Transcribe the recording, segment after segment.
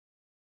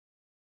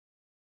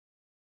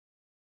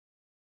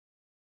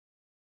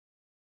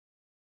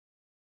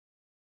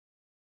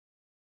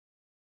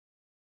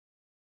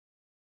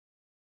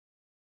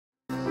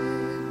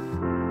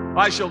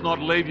I shall not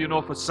leave you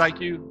nor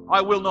forsake you.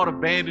 I will not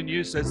abandon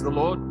you, says the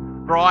Lord,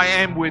 for I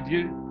am with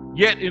you.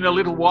 Yet in a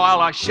little while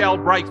I shall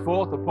break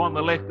forth upon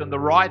the left and the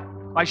right.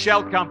 I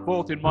shall come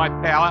forth in my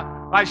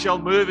power. I shall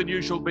move, and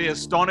you shall be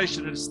astonished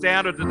and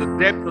astounded at the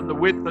depth and the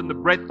width and the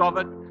breadth of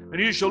it. And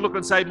you shall look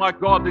and say, my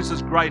God, this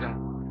is greater.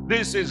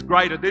 This is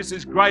greater. This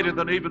is greater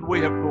than even we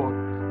have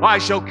thought. I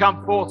shall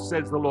come forth,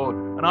 says the Lord,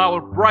 and I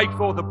will break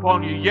forth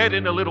upon you yet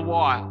in a little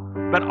while.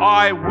 But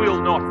I will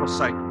not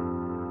forsake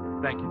you.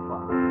 Thank you,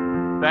 Father.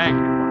 Thank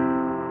you,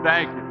 Father.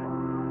 Thank you,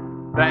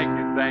 Father. Thank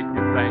you, thank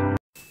you, thank you.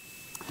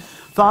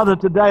 Father,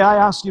 today I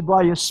ask you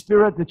by your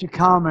Spirit that you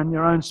come in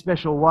your own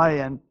special way,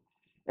 and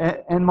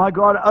my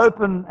God,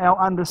 open our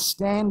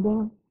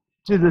understanding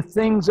to the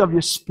things of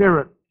your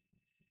Spirit.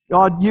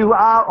 God, you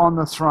are on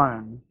the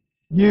throne.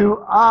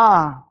 You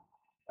are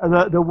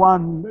the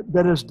one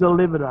that has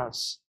delivered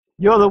us.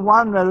 You're the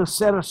one that has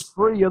set us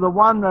free. You're the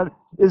one that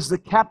is the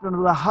captain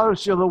of the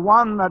host. You're the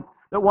one that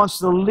wants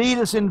to lead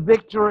us in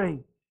victory.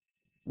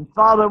 And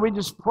Father, we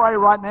just pray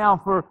right now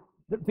for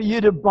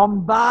you to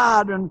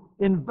bombard and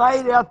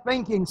invade our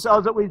thinking so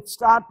that we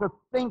start to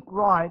think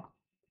right.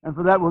 And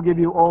for that, we'll give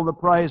you all the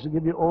praise. We'll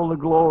give you all the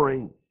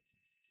glory.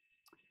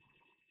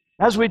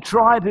 As we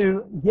try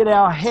to get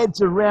our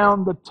heads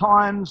around the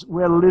times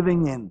we're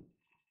living in.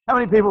 How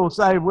many people will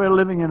say we're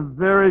living in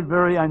very,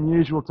 very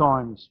unusual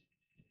times?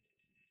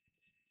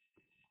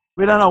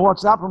 We don't know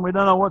what's up and we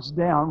don't know what's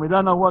down. We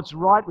don't know what's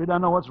right. We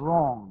don't know what's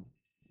wrong.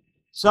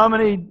 So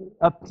many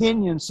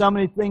opinions, so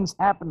many things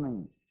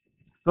happening.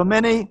 For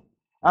many,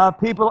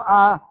 people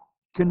are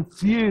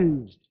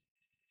confused.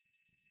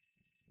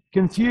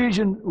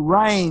 Confusion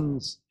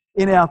reigns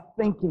in our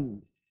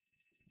thinking.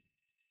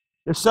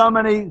 There's so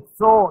many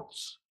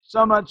thoughts,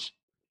 so much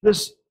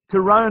this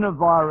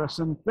coronavirus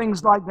and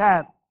things like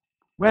that.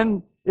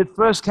 When it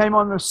first came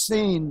on the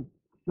scene,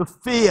 the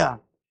fear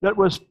that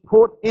was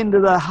put into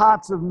the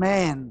hearts of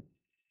man.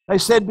 They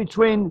said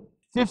between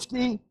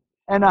 50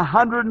 and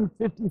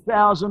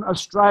 150,000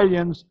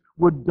 Australians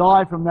would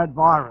die from that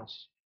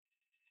virus.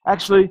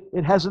 Actually,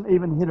 it hasn't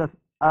even hit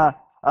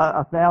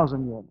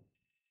 1,000 yet.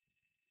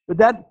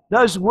 But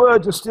those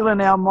words are still in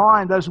our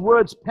mind. Those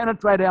words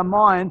penetrate our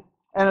mind,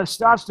 and it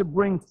starts to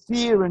bring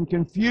fear and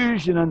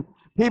confusion, and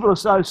people are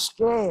so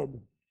scared.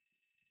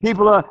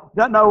 People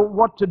don't know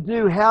what to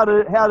do, how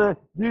to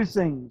do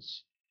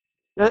things.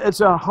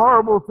 It's a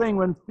horrible thing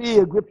when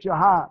fear grips your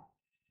heart.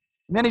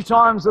 Many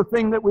times the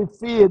thing that we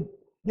feared,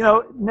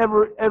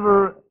 never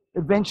ever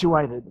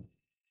eventuated,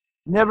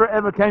 never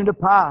ever came to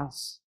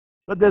pass.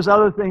 But there's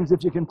other things,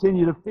 if you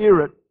continue to fear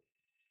it,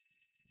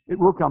 it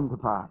will come to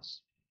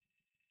pass.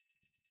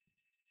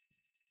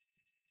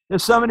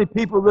 There's so many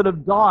people that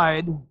have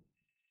died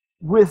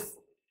with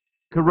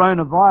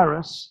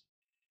coronavirus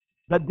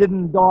that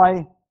didn't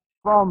die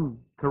from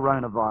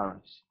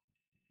coronavirus.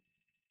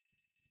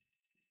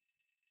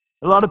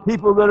 A lot of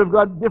people that have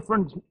got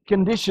different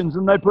conditions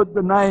and they put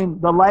the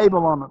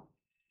label on it.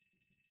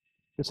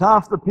 Because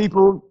half the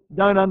people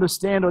don't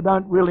understand or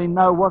don't really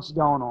know what's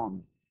going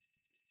on.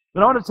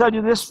 But I want to tell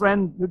you this,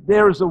 friend, that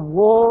there is a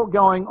war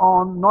going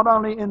on, not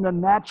only in the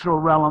natural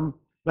realm,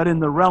 but in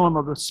the realm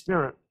of the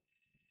spirit.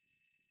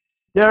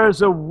 There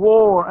is a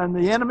war, and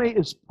the enemy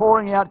is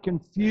pouring out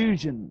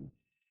confusion.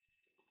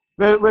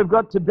 We've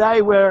got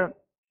today where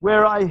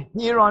I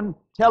hear on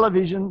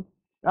television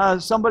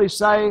somebody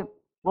say,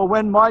 well,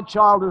 when my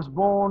child is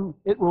born,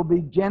 it will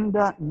be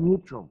gender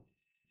neutral.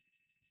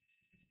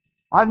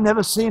 I've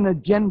never seen a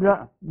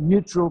gender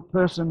neutral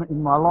person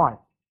in my life.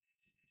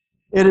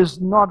 It is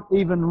not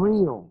even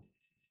real.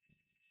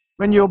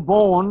 When you're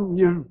born,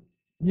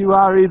 you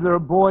are either a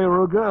boy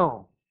or a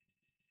girl.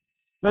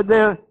 But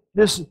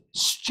this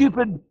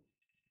stupid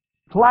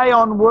play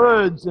on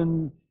words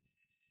and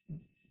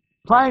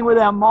playing with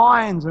our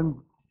minds and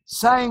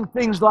saying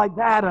things like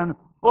that, and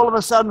all of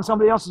a sudden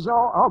somebody else says,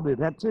 oh, I'll do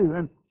that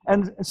too.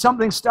 And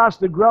something starts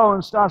to grow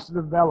and starts to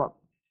develop.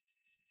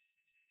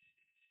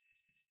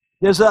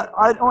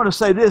 I want to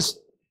say this,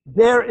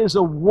 there is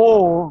a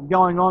war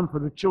going on for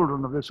the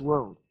children of this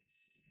world.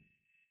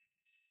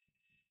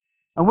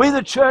 And we,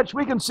 the church,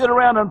 we can sit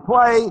around and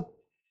play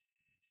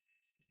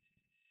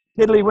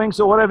tiddlywinks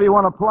or whatever you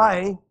want to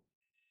play,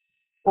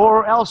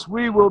 or else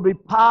we will be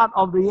part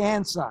of the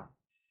answer.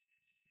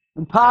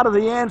 And part of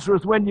the answer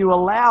is when you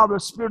allow the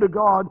Spirit of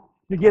God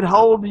to get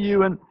hold of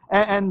you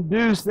and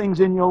do things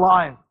in your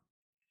life.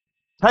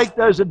 Take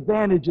those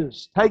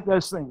advantages. Take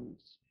those things.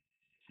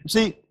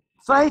 See,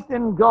 faith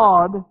in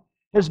God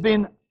has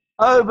been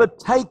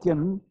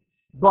overtaken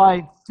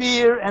by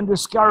fear and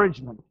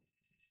discouragement.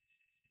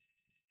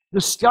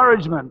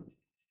 Discouragement.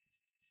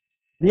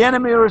 The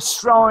enemy is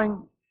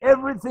throwing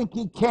everything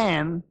he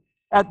can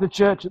at the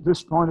church at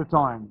this point of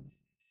time.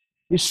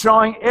 He's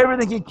throwing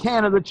everything he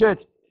can at the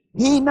church.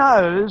 He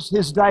knows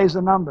his days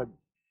are numbered.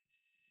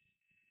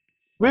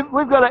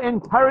 We've got to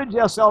encourage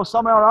ourselves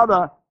somehow or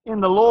other in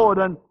the Lord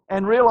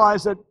and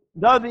realize that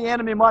though the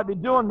enemy might be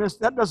doing this,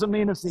 that doesn't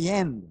mean it's the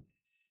end.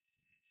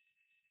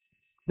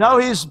 Though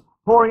he's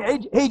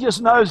pouring, he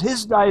just knows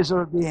his days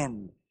are at the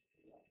end.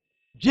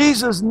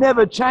 Jesus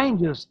never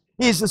changes.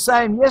 He's the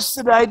same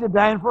yesterday,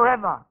 today, and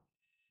forever.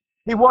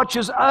 He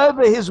watches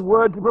over His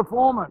word to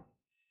perform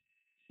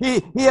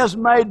it. He has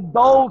made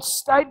bold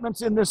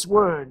statements in this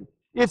word.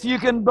 If you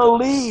can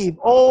believe,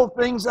 all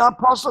things are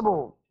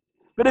possible.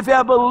 But if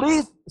our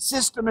belief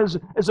system is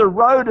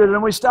eroded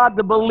and we start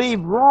to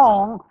believe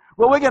wrong,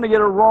 well, we're going to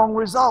get a wrong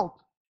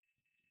result.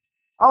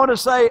 I want to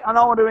say, and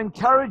I want to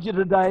encourage you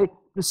today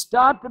to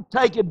start to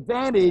take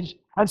advantage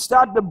and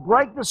start to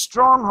break the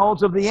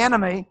strongholds of the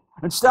enemy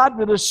and start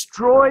to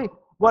destroy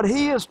what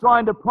he is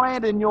trying to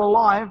plant in your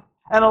life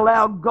and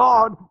allow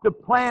God to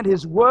plant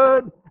His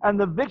word and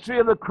the victory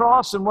of the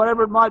cross and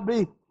whatever it might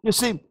be. You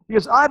see,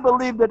 because I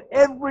believe that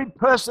every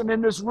person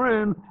in this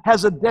room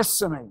has a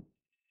destiny.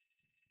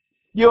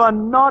 You are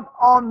not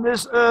on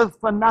this earth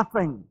for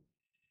nothing.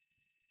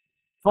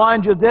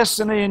 Find your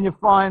destiny and you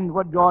find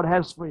what God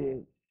has for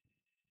you.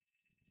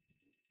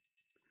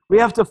 We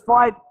have to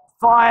fight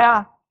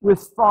fire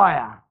with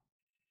fire.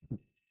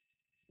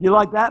 You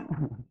like that?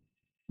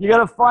 You got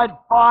to fight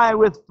fire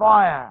with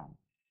fire.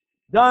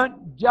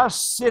 Don't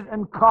just sit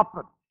and cop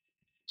it.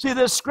 See,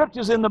 there's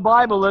scriptures in the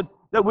Bible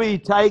that we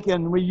take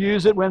and we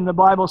use it when the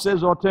Bible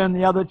says, or turn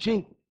the other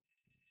cheek.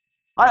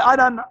 I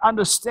don't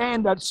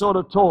understand that sort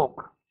of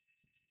talk.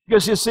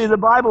 Because you see, the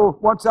Bible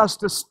wants us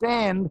to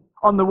stand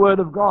on the Word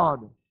of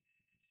God,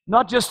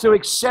 not just to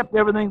accept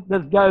everything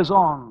that goes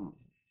on.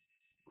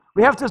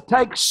 We have to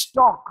take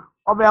stock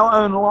of our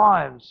own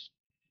lives.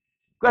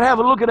 We've got to have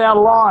a look at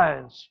our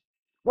lives.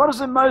 What is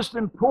the most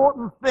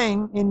important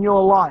thing in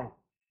your life?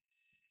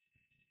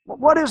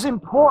 What is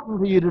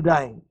important to you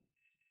today?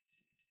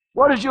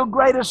 What is your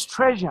greatest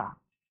treasure?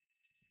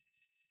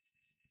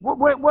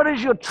 What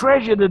is your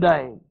treasure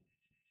today?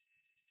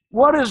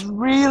 What is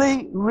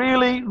really,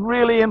 really,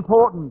 really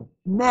important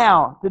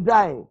now,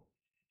 today?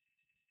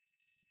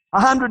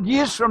 100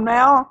 years from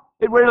now,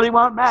 it really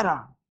won't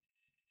matter.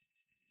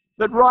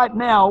 But right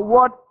now,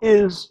 what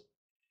is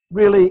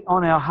really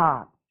on our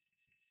heart?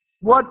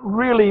 What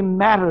really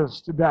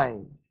matters today?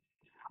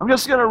 I'm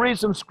just going to read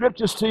some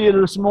scriptures to you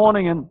this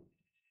morning and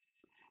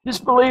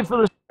just believe for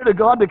the Spirit of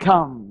God to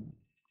come.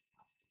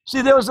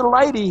 See, there was a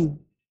lady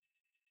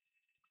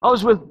I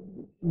was with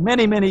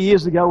many, many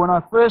years ago when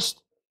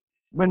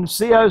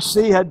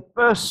COC had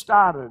first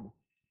started.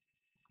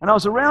 And I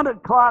was around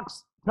at Clark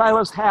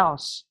Taylor's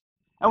house,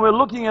 and we're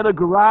looking at a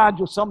garage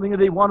or something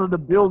that he wanted to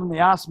build, and he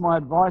asked my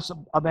advice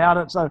about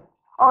it. So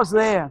I was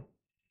there.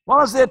 While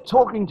I was there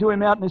talking to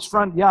him out in his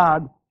front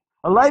yard,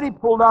 a lady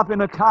pulled up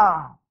in a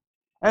car,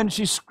 and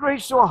she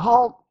screeched to a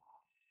halt.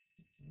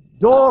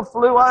 Door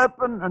flew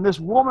open, and this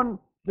woman,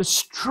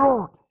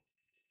 distraught,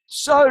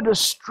 so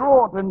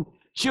distraught, and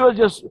she was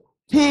just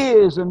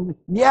tears and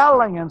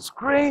yelling and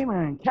screaming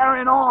and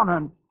carrying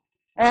on,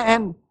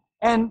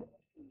 and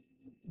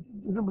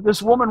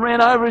this woman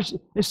ran over.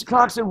 Mr.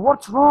 Clark said,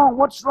 "What's wrong?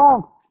 What's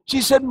wrong?"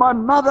 She said, "My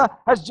mother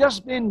has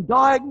just been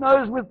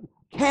diagnosed with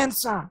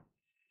cancer."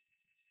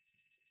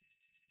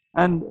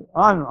 And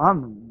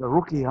I'm the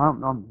rookie. Oh,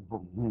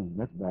 man,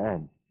 that's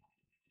bad.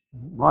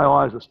 My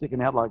eyes are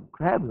sticking out like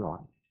crab's eyes.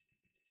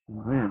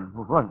 Man,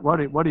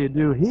 what do you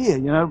do here?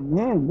 You know,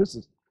 man, this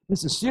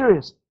is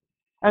serious.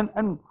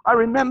 And I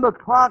remember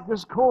Clark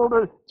just called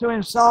her to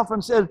himself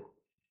and said,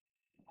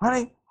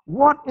 "Honey,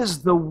 what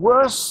is the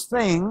worst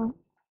thing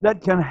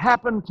that can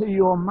happen to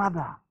your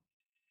mother?"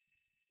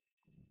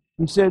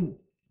 He said,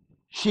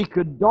 "She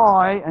could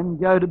die and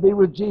go to be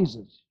with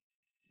Jesus."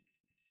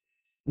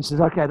 He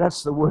says, "Okay,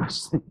 that's the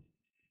worst thing."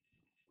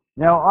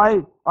 Now,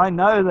 I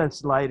know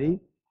this lady.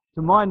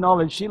 To my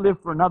knowledge, she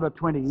lived for another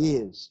 20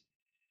 years.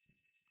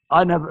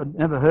 I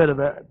never heard of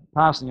her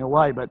passing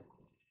away, but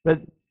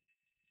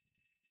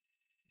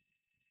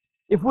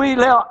if we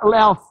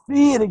allow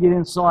fear to get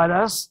inside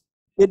us,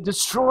 it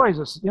destroys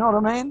us. You know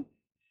what I mean?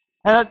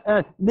 And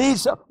it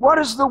needs. What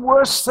is the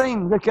worst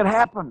thing that could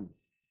happen?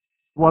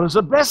 What is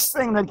the best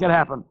thing that could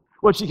happen?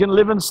 Well, she can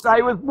live and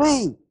stay with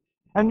me.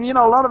 And you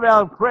know, a lot of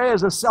our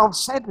prayers are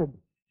self-centered.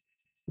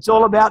 It's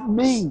all about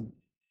me.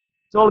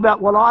 It's all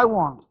about what I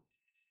want.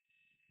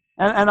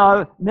 And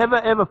I never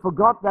ever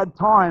forgot that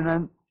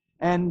time.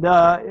 And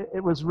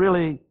it was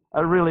really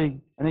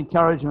an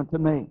encouragement to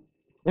me.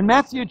 In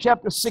Matthew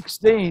chapter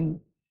 16,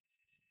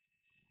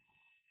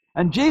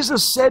 and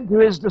Jesus said to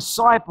his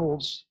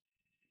disciples,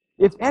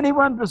 "If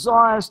anyone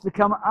desires to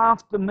come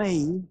after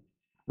me,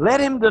 let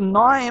him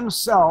deny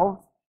himself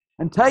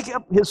and take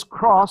up his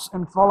cross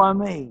and follow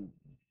me.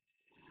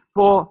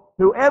 For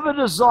whoever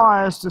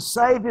desires to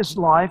save his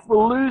life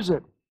will lose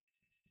it,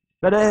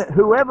 but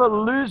whoever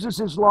loses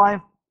his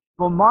life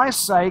for my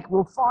sake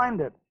will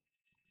find it.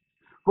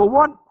 For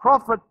what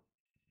profit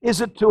is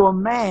it to a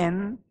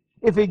man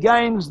if he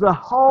gains the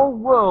whole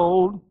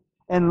world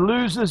and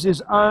loses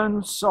his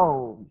own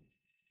soul?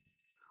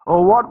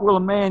 Or what will a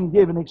man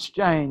give in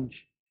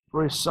exchange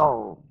for his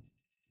soul?"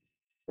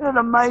 Isn't it an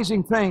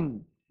amazing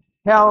thing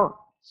how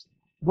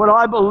what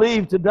I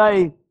believe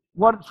today,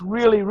 what's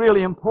really,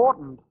 really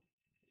important?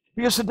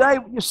 Because today,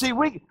 you see,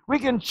 we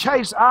can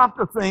chase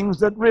after things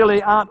that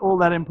really aren't all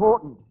that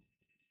important.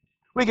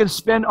 We can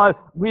spend,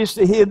 we used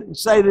to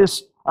say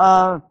this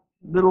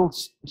little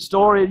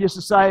story. It used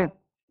to say,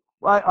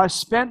 I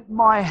spent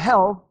my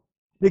health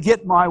to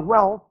get my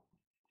wealth,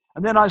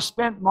 and then I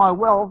spent my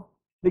wealth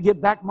to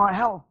get back my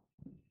health.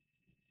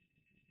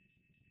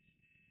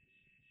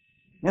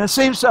 And it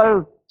seems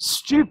so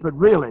stupid,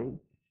 really,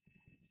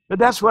 but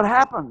that's what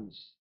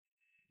happens.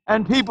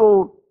 And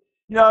people,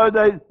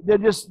 they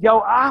just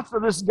go after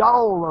this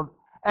goal of,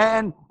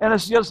 and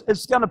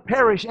it's going to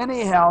perish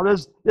anyhow.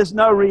 There's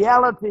no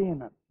reality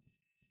in it.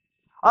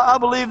 I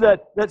believe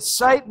that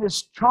Satan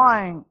is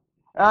trying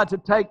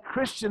to take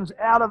Christians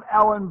out of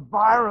our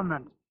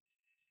environment.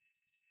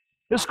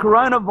 This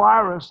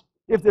coronavirus,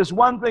 if there's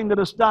one thing that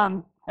it's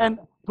done, and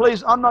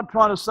please, I'm not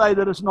trying to say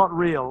that it's not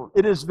real.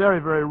 It is very,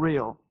 very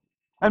real.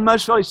 And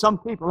most surely some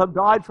people have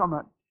died from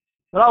it.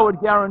 But I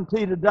would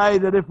guarantee today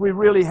that if we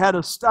really had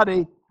a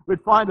study,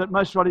 we'd find that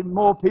most probably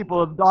more people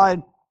have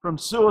died from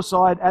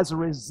suicide as a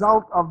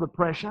result of the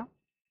pressure.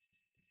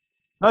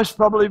 Most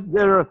probably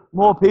there are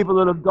more people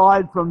that have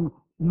died from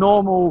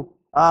normal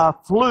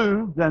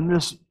flu than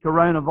this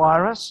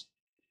coronavirus.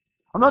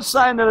 I'm not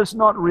saying that it's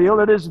not real.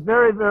 It is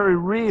very, very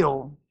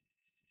real.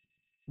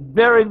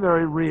 Very,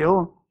 very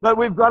real. But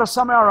we've got to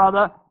somehow or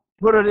other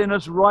put it in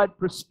its right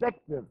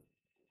perspective.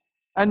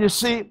 And you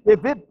see,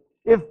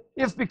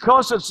 if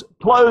because it's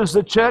closed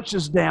the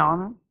churches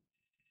down,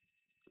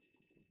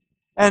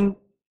 and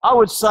I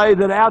would say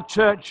that our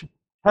church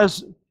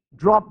has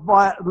dropped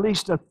by at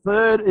least a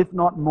third, if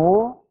not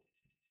more,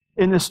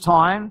 in this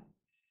time.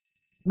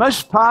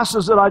 Most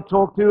pastors that I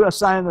talk to are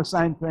saying the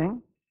same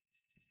thing.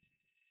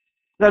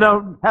 They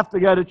don't have to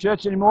go to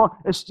church anymore.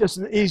 It's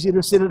just easy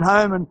to sit at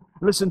home and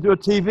listen to a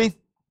TV.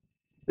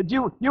 But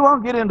you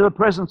won't get into the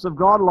presence of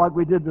God like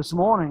we did this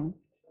morning.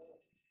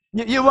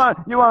 You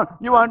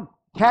won't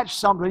catch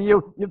something.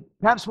 You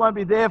perhaps won't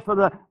be there for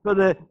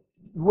the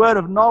word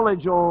of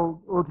knowledge or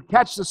to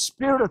catch the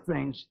spirit of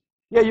things.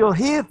 Yeah, you'll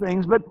hear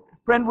things, but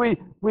friend,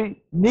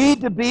 we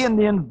need to be in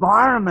the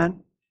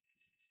environment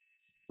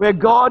where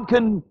God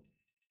can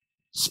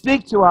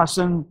speak to us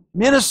and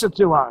minister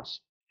to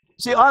us.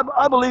 See,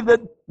 I believe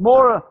that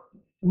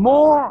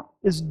more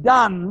is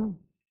done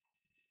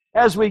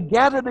as we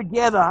gather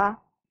together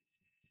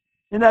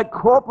in that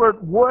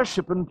corporate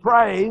worship and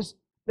praise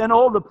than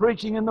all the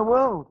preaching in the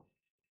world.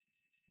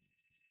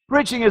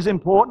 Preaching is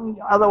important,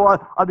 otherwise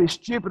I'd be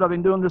stupid. I've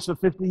been doing this for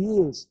 50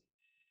 years.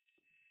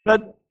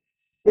 But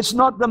it's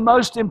not the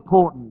most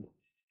important.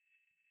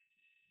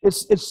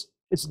 It's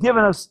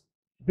given us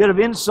a bit of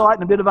insight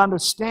and a bit of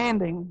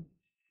understanding.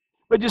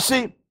 But you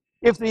see,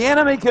 if the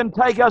enemy can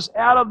take us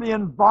out of the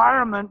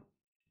environment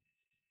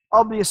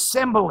of the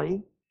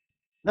assembly,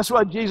 that's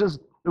why Jesus,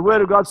 the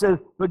Word of God says,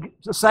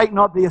 forsake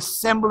not the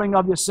assembling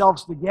of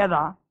yourselves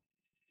together,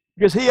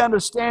 because he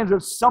understands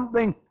that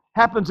something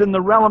happens in the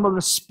realm of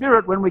the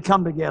Spirit when we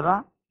come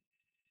together.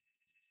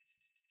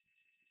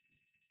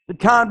 It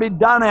can't be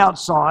done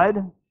outside.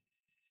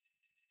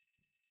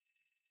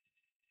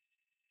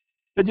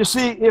 But you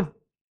see,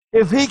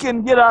 if he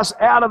can get us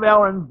out of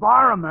our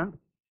environment,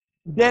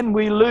 then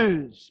we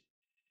lose.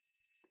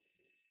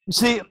 You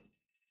see,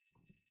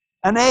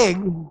 an egg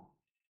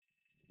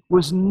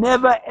was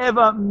never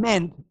ever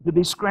meant to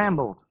be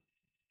scrambled.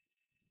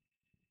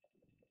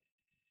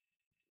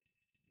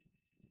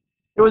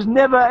 It was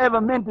never ever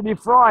meant to be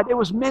fried. It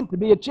was meant to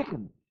be a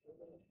chicken.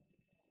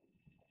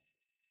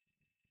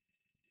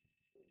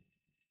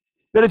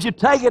 But if you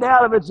take it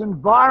out of its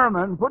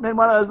environment and put it in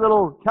one of those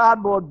little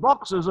cardboard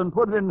boxes and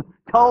put it in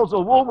Coles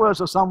or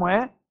Woolworths or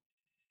somewhere,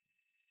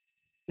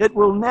 it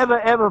will never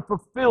ever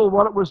fulfill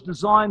what it was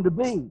designed to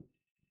be.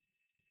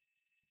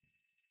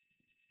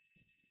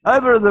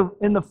 Over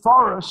in the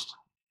forest,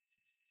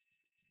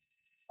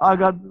 I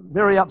got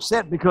very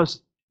upset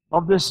because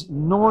of this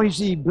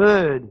noisy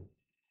bird.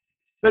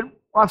 But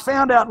I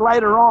found out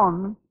later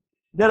on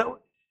that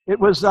it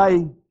was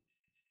a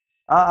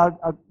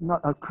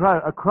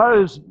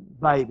crow's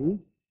baby.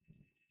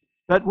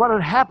 But what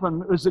had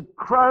happened was the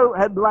crow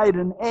had laid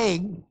an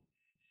egg.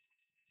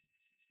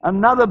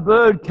 Another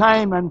bird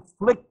came and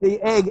flicked the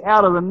egg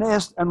out of the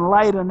nest and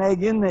laid an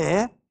egg in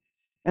there.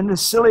 And the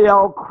silly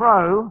old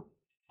crow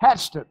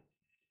hatched it.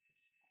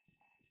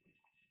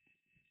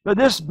 But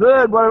this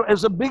bird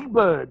was a big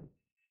bird.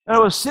 And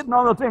it was sitting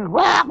on the thing.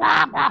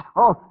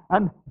 Oh,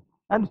 and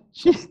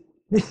she...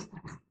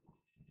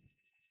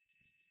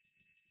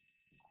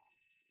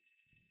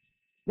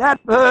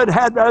 That bird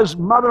had those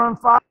mother and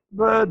father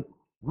bird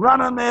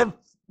running their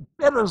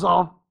feathers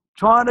off,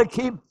 trying to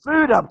keep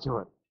food up to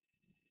it.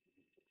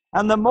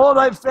 And the more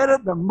they fed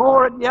it, the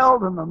more it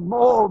yelled, and the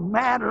more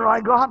madder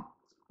I got.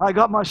 I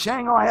got my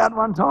Shanghai out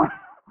one time.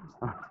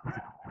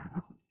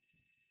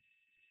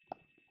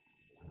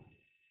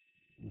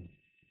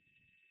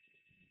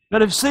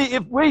 But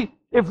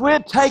if we're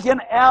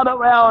taken out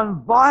of our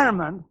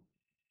environment,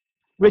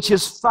 which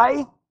is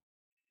faith,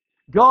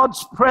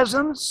 God's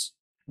presence,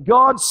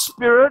 God's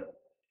Spirit,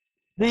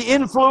 the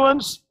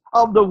influence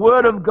of the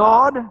Word of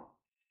God,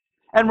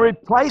 and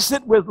replace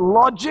it with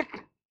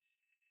logic,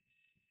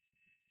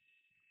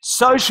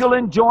 social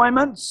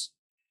enjoyments,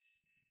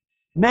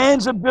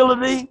 Man's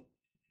ability,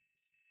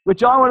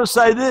 which I want to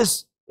say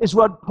this, is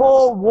what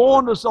Paul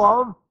warned us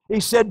of. He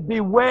said,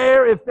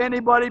 beware if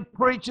anybody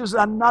preaches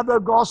another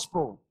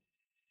gospel.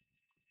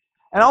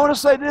 And I want to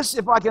say this,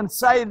 if I can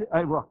say,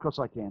 well, of course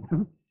I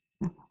can.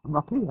 I'm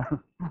up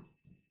here.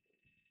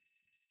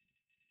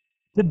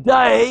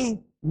 Today,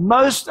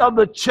 most of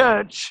the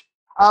church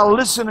are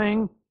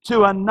listening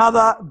to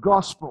another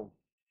gospel.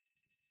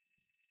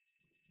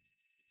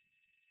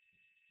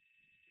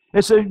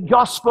 It's a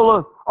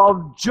gospel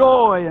of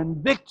joy and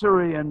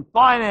victory and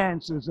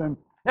finances and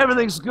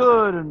everything's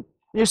good. And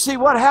you see,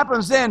 what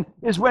happens then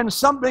is when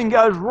something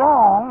goes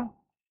wrong,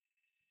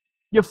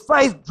 your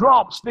faith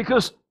drops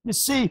because, you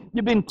see,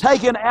 you've been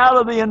taken out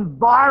of the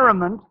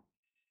environment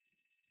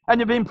and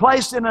you've been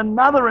placed in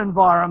another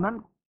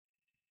environment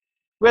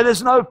where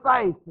there's no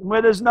faith and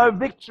where there's no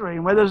victory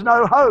and where there's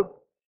no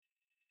hope.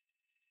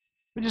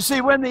 But you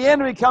see, when the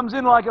enemy comes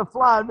in like a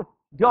flood,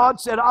 God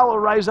said, I will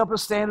raise up a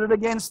standard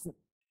against it.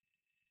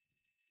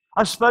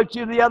 I spoke to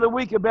you the other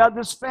week about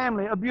this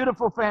family, a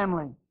beautiful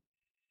family,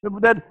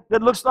 that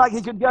looks like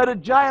he could go to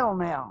jail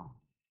now.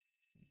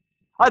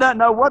 I don't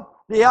know what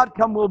the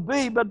outcome will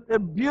be, but a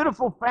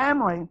beautiful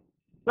family.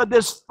 But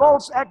there's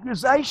false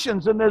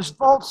accusations and there's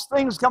false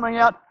things coming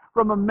out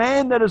from a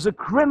man that is a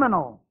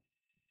criminal.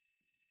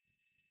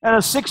 And a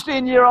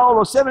 16-year-old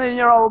or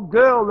 17-year-old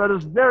girl that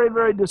is very,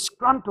 very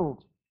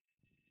disgruntled.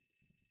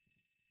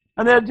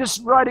 And they're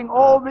just writing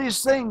all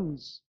these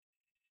things.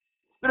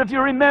 But if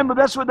you remember,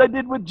 that's what they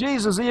did with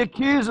Jesus, the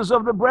accusers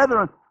of the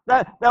brethren.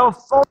 They were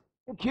falsely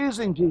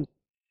accusing Jesus.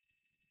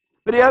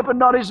 But he opened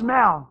not his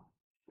mouth.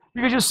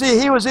 Because you see,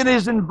 he was in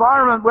his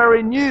environment where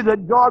he knew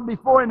that God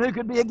before him, who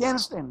could be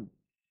against him?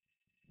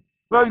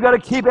 Well, we've got to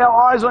keep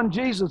our eyes on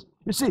Jesus.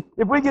 You see,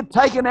 if we get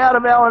taken out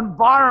of our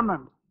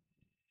environment,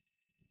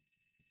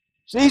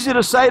 it's easy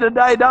to say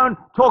today, don't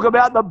talk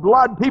about the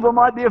blood. People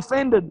might be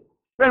offended.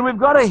 Friend, we've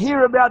got to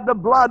hear about the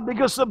blood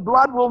because the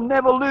blood will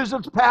never lose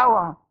its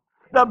power.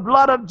 The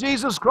blood of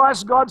Jesus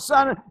Christ, God's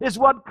Son, is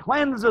what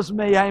cleanses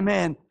me,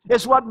 amen.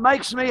 It's what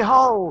makes me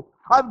whole.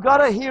 I've got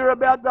to hear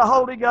about the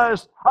Holy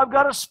Ghost. I've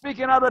got to speak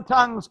in other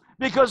tongues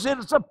because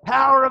it's the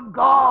power of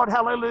God,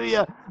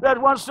 hallelujah,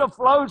 that wants to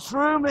flow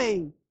through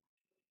me.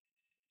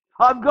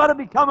 I've got to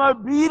become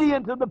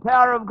obedient to the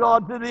power of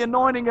God, to the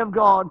anointing of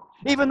God,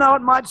 even though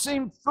it might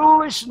seem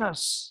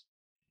foolishness,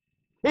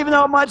 even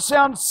though it might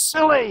sound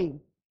silly.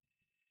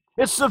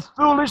 It's the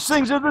foolish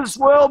things of this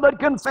world that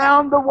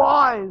confound the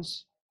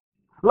wise.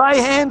 Lay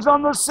hands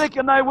on the sick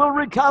and they will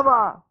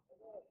recover.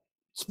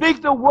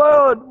 Speak the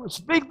word,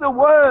 speak the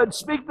word,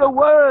 speak the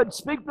word,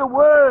 speak the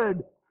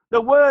word.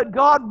 The word,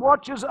 God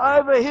watches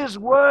over his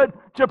word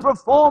to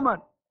perform it.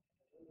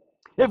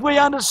 If we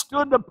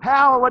understood the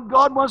power, what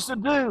God wants to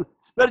do,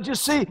 but you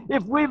see,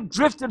 if we've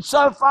drifted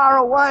so far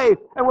away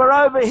and we're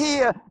over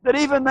here that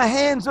even the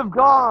hands of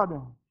God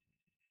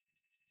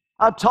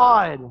are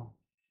tied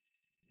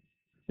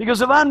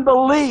because of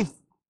unbelief.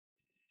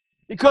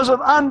 Because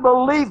of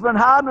unbelief and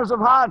hardness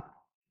of heart,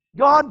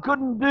 God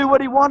couldn't do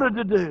what he wanted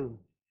to do.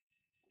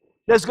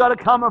 There's got to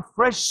come a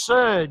fresh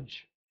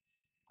surge.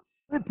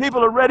 How many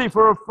people are ready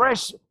for a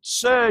fresh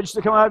surge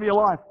to come over your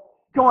life?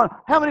 Come on,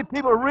 how many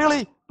people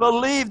really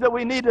believe that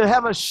we need to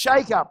have a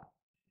shake-up?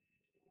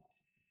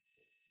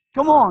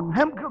 Come on,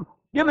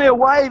 give me a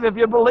wave if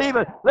you believe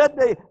it. Let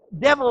the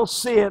devil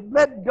see it.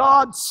 Let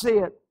God see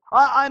it.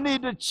 I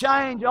need to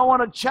change. I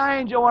want to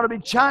change. I want to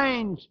be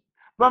changed.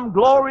 From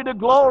glory to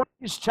glory,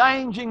 he's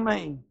changing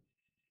me.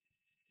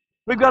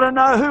 We've got to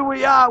know who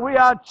we are. We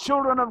are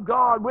children of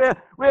God.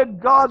 We're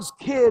God's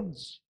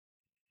kids.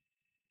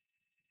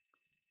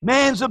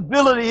 Man's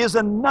ability is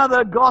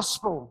another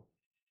gospel.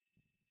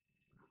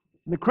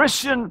 The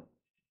Christian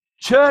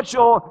church,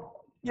 or,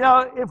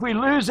 if we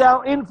lose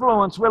our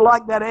influence, we're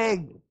like that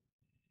egg.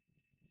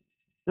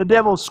 The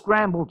devil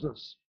scrambles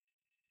us,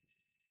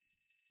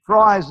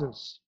 fries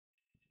us.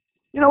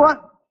 You know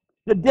what?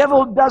 The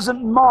devil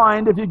doesn't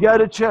mind if you go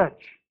to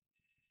church.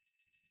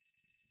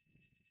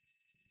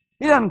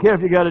 He doesn't care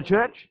if you go to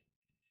church.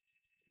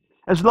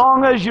 As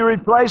long as you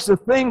replace the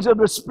things of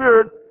the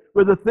Spirit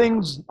with the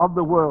things of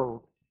the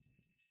world.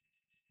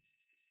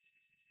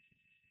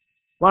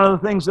 One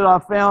of the things that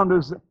I've found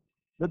is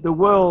that the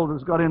world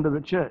has got into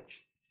the church.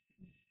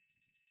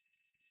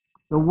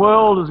 The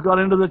world has got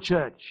into the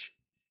church.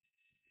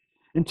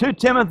 In 2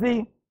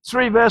 Timothy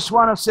 3 verse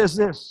 1 it says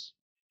this,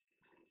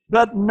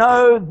 but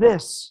know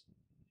this,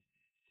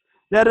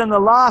 that in the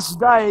last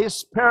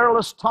days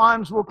perilous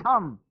times will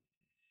come.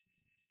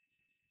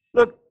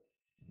 Look,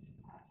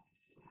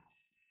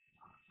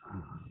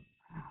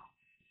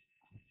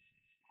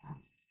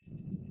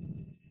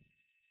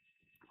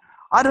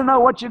 I don't know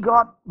what you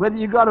got, whether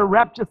you got a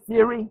rapture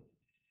theory,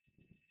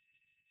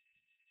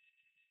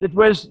 that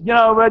was,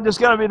 we're just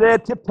going to be there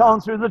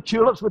tiptoeing through the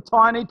tulips with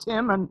Tiny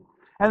Tim, and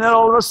then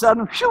all of a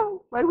sudden,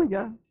 phew, away we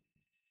go.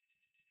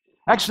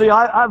 Actually,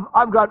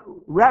 I've got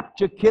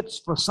rapture kits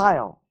for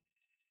sale.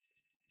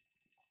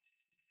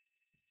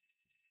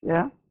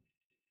 Yeah.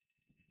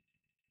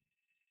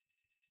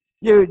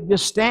 You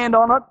stand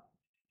on it.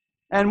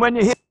 And when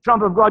you hear the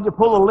trump of God, you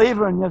pull the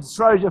lever and it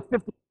throws you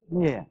 50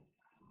 in the air.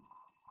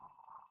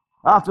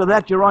 After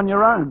that, you're on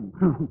your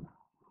own.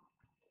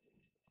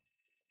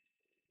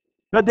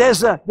 But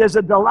there's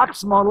a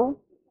deluxe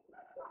model.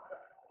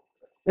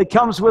 It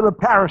comes with a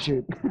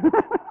parachute.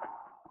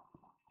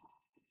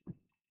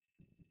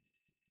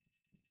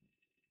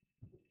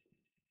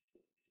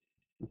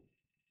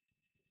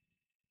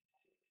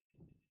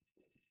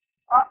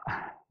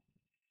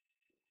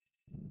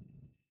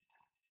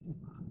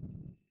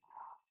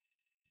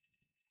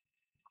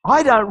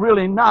 I don't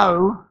really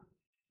know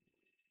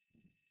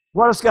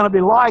what it's going to be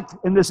like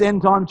in this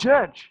end-time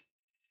church.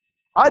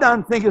 I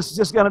don't think it's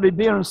just going to be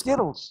beer and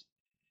Skittles.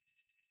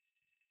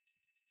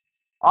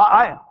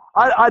 I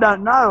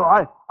don't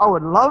know. I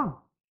would love,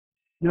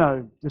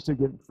 just to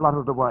get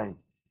fluttered away.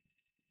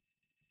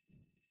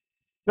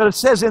 But it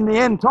says in the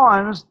end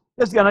times,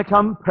 there's going to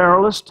come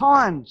perilous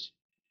times.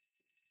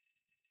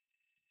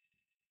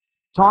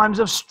 Times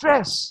of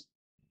stress.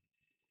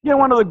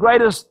 One of the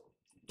greatest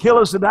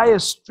killers today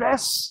is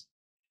stress.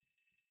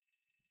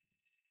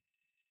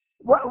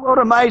 What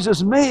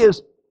amazes me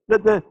is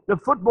that the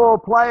football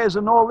players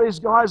and all these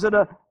guys that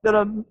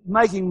are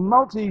making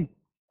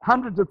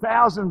hundreds of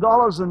thousands of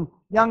dollars, and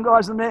young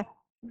guys in there,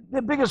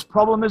 their biggest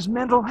problem is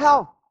mental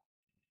health.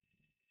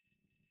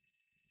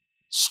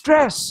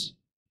 Stress.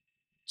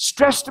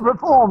 Stress to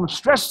perform,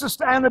 stress to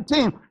stay on the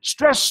team,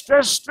 stress.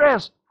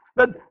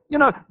 But,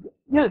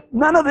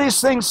 none of these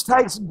things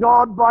takes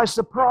God by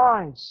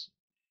surprise.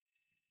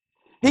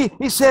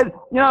 He said,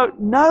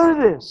 know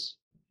this,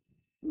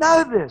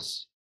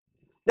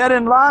 that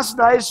in last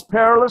days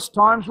perilous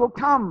times will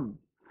come.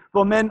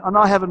 For men, and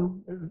I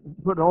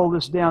haven't put all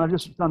this down, I've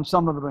just done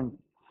some of the things.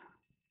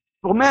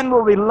 For men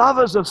will be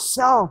lovers of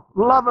self,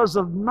 lovers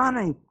of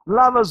money,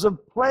 lovers of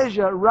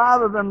pleasure,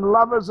 rather than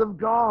lovers of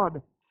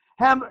God.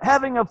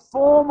 Having a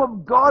form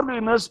of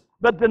godliness,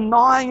 but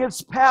denying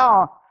its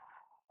power.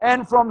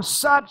 And from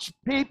such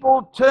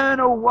people turn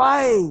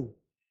away,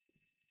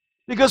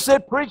 because they're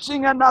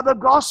preaching another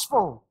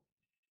gospel.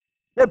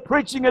 They're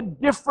preaching a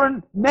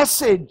different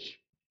message.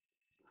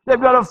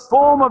 They've got a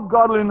form of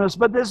godliness,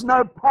 but there's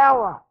no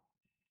power.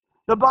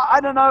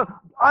 I don't know,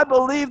 I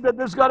believe that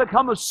there's got to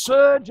come a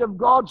surge of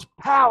God's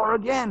power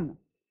again.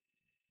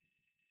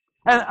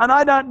 And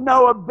I don't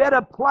know a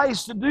better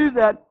place to do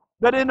that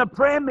than in a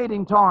prayer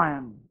meeting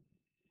time.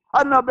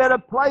 I don't know a better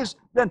place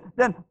than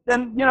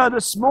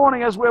this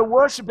morning as we're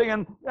worshiping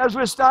and as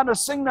we're starting to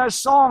sing those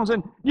songs.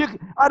 And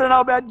I don't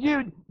know about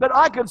you, but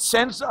I could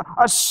sense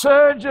a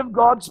surge of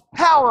God's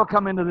power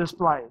come into this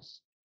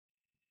place.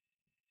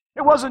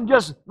 It wasn't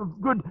just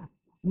good,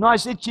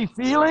 nice, itchy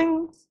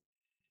feelings.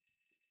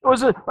 It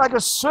was like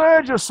a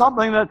surge of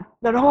something that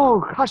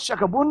oh,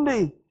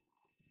 kashakabundi.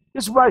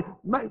 Just wanted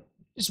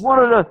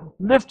to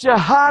lift your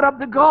heart up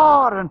to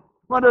God and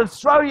wanted to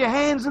throw your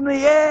hands in the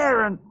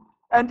air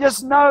and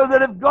just know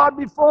that if God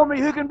be for me,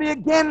 who can be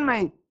against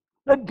me?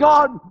 That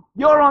God,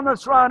 you're on the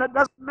throne. It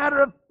doesn't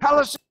matter if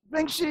Palestine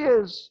thinks she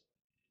is.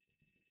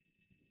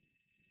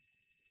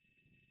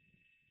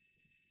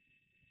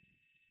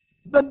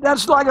 But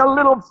that's like a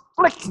little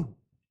flick.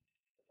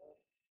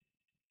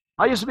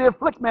 I used to be a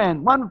flick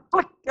man. One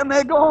flick and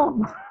they're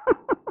gone.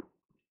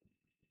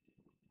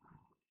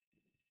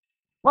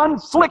 One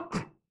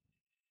flick.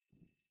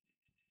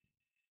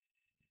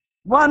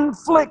 One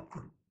flick.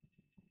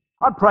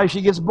 I pray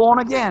she gets born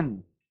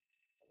again.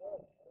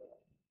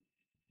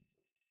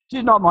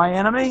 She's not my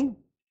enemy.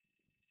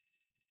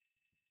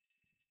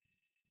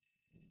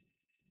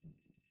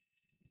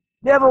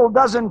 Devil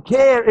doesn't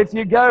care if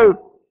you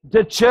go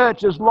to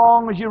church as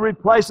long as you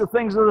replace the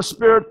things of the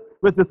Spirit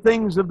with the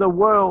things of the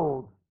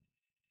world.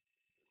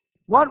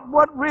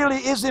 What really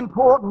is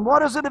important?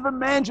 What is it if a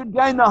man should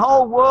gain the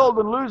whole world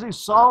and lose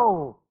his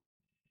soul?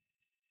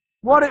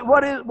 What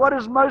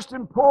is most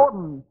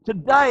important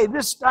today,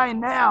 this day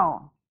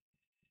now?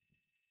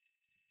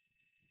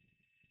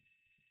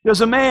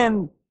 There's a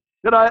man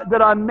that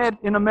I met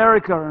in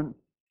America, and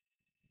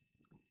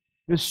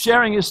he was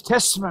sharing his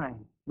testimony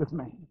with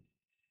me.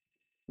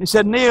 He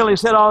said, Neil, I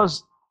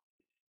was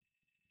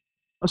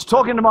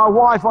talking to my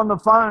wife on the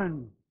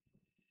phone,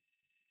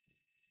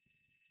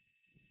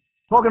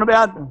 talking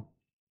about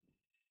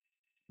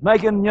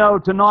making,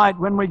 tonight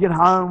when we get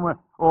home,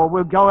 or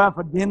we'll go out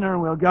for dinner,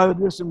 and we'll go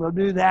this, and we'll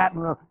do that,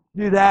 and we'll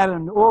do that,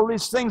 and all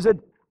these things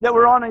that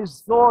were on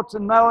his thoughts,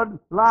 and they were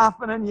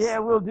laughing, and yeah,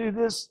 we'll do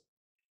this.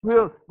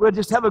 We'll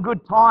just have a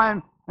good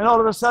time. And all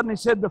of a sudden, he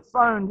said the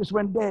phone just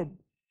went dead.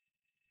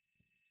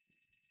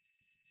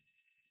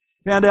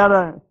 Found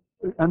out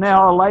an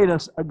hour later,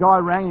 a guy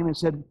rang him and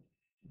said,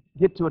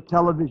 get to a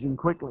television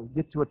quickly,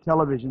 get to a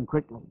television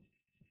quickly.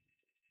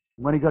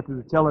 And when he got to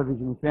the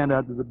television, he found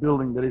out that the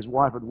building that his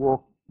wife had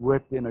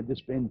worked in had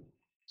just been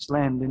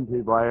slammed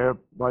into by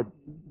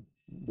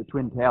the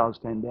Twin Towers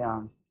came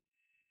down.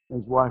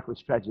 His wife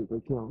was tragically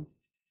killed.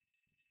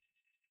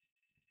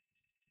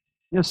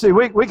 You see,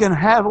 we can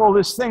have all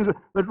these things,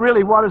 but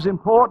really what is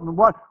important?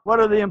 What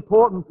are the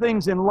important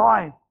things in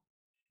life?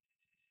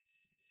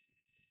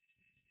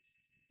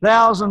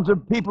 Thousands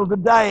of people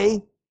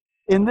today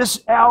in this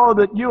hour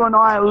that you and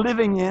I are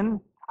living in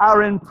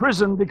are in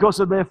prison because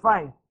of their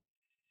faith.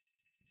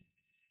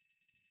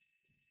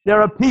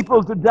 There are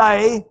people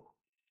today,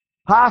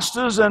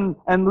 pastors and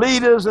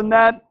leaders and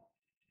that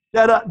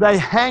they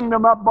hang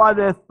them up by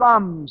their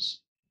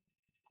thumbs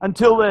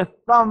until their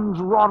thumbs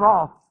rot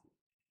off.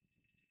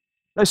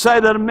 They say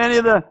that many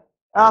of the,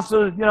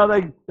 after,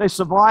 they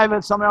survive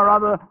it somehow or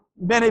other,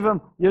 many of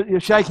them, you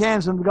shake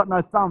hands and they've got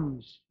no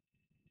thumbs.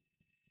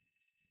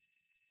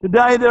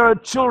 Today there are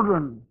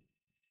children,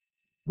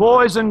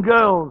 boys and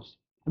girls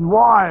and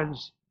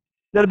wives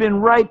that have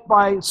been raped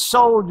by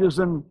soldiers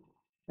and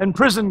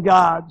prison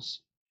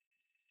guards.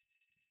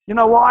 You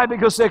know why?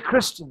 Because they're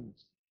Christians.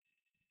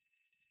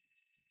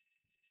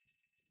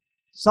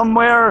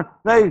 Somewhere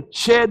they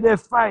shared their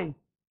faith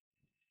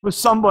with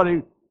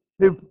somebody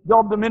who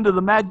dobbed them into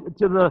the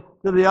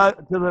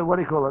what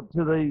do you call it?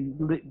 To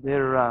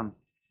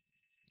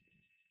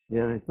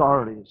their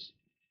authorities.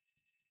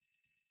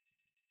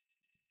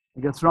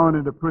 They get thrown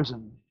into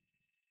prison.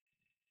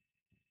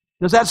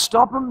 Does that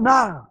stop them?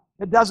 No,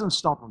 it doesn't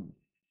stop them.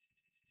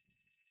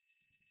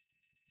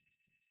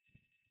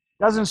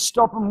 It doesn't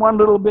stop them one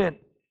little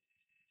bit.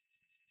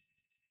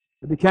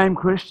 They became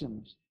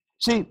Christians.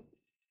 See,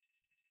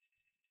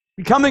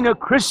 becoming a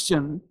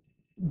Christian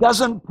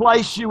doesn't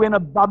place you in a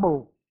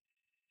bubble.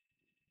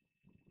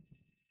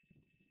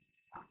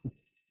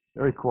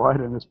 Very quiet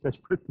in this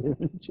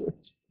Presbyterian church.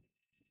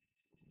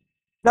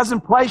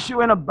 Doesn't place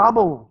you in a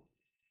bubble.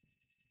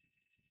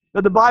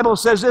 But the Bible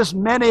says this,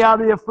 many are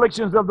the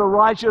afflictions of the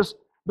righteous,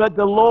 but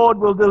the Lord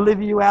will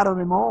deliver you out of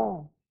them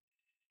all.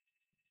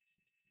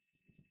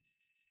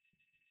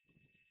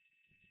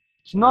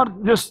 It's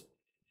not just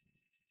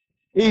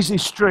easy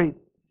street.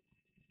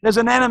 There's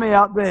an enemy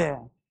out there.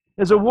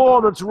 There's a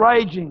war that's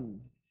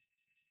raging.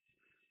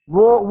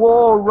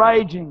 War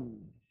raging.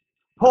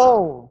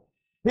 Paul,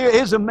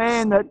 here's a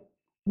man that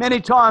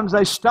many times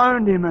they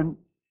stoned him and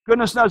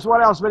goodness knows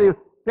what else, but he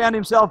found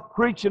himself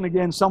preaching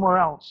again somewhere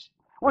else.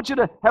 I want you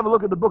to have a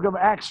look at the book of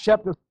Acts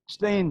chapter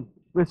 16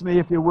 with me,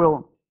 if you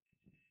will.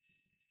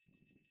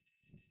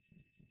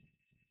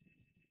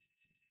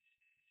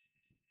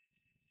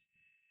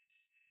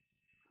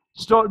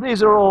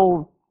 These are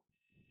all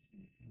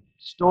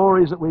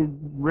stories that we've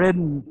read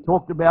and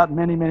talked about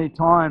many, many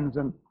times,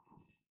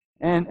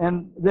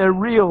 and they're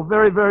real,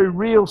 very, very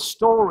real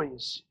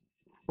stories.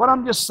 What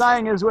I'm just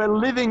saying is we're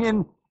living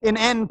in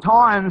end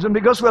times, and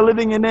because we're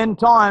living in end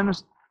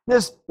times,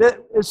 there's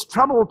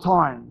troubled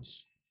times.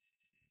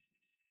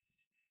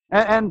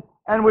 And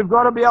we've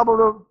got to be able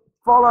to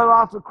follow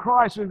after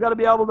Christ. We've got to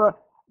be able to,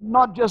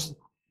 not just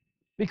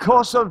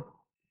because of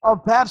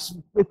perhaps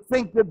we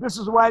think that this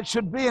is the way it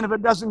should be, and if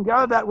it doesn't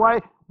go that way,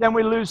 then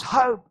we lose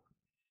hope.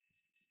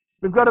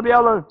 We've got to be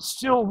able to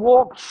still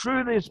walk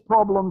through these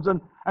problems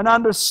and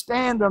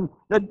understand them,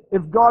 that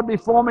if God be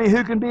for me,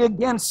 who can be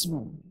against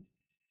me?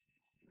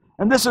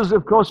 And this is,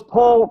 of course,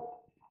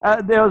 Paul.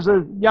 There was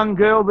a young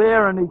girl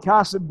there, and he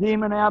cast a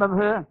demon out of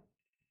her.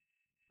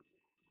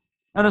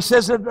 And it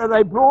says that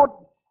they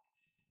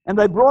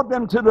brought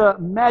them to the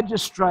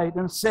magistrate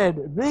and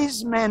said,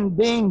 these men,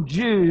 being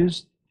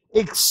Jews,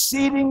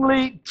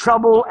 exceedingly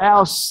trouble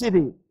our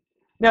city.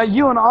 Now,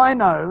 you and I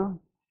know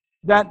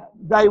that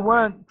they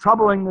weren't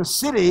troubling the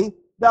city,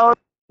 they were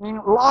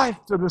bringing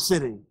life to the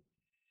city.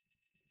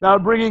 They were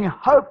bringing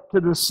hope to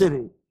the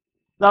city.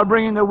 They were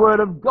bringing the word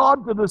of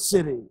God to the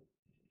city.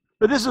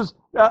 But this is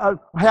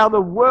how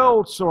the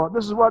world saw it.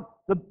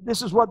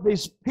 This is what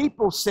these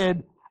people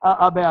said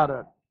about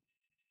it.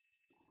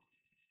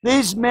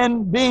 These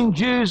men, being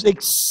Jews,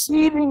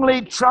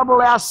 exceedingly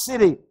trouble our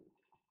city.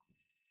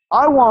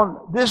 I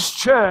want this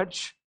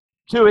church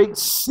to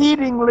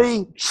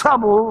exceedingly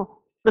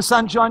trouble the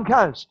Sunshine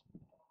Coast.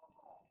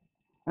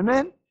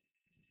 Amen?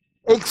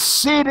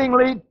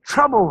 Exceedingly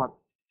trouble it.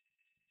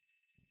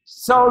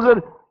 So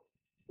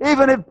that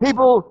even if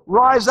people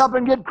rise up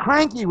and get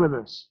cranky with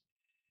us,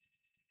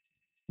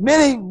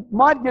 many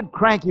might get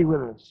cranky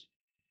with us.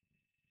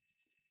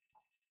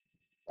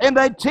 And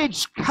they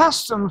teach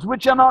customs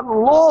which are not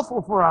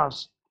lawful for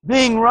us,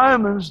 being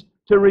Romans,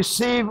 to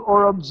receive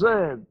or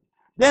observe.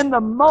 Then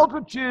the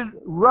multitude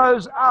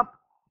rose up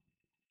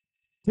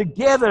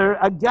together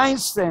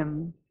against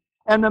them,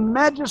 and the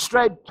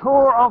magistrate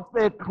tore off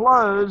their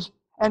clothes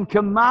and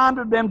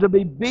commanded them to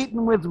be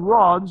beaten with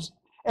rods,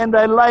 and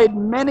they laid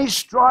many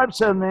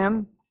stripes on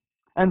them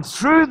and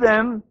threw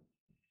them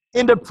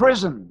into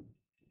prison.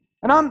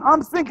 And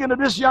I'm thinking of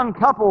this young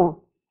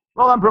couple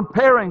while I'm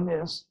preparing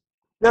this,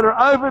 that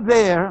are over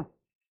there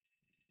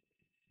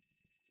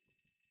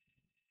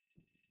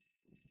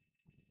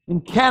in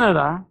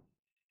Canada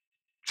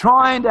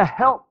trying to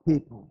help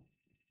people,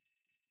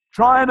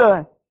 trying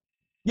to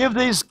give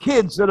these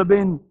kids that have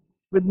been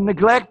with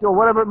neglect or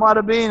whatever it might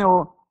have been,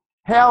 or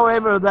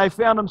however they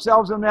found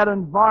themselves in that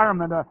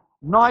environment, a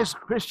nice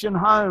Christian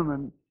home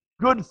and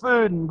good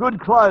food and good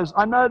clothes.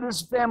 I know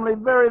this family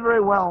very,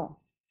 very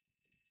well.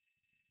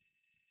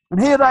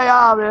 And here they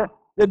are,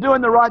 they're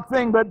doing the right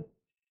thing, but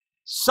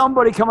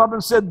somebody come up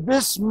and said,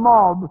 this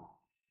mob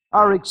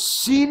are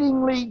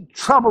exceedingly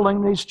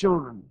troubling these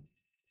children.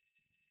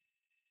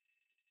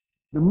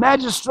 The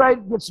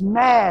magistrate gets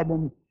mad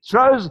and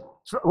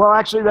well,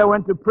 actually they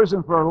went to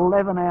prison for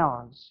 11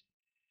 hours.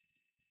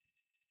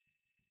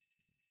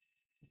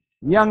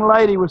 The young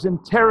lady was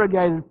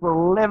interrogated for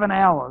 11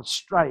 hours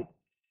straight,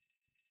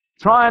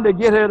 trying to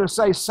get her to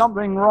say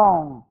something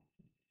wrong.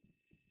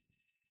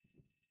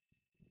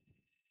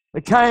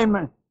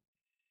 The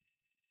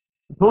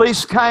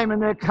police came in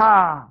their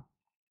cars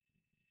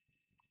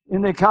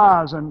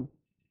and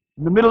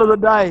in the middle of the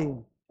day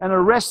and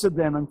arrested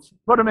them and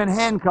put them in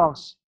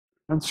handcuffs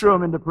and threw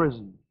them into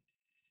prison.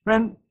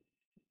 Friend,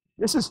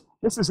 this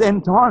is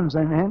end times,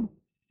 amen.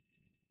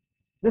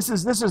 This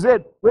is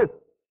it.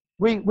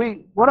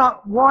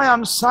 Why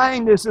I'm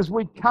saying this is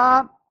we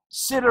can't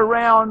sit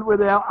around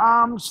with our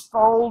arms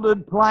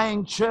folded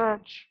playing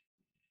church.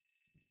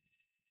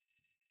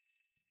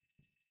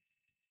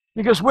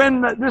 Because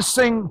when this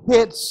thing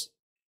hits,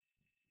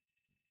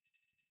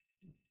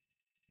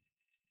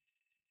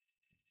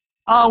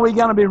 are we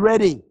going to be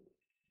ready?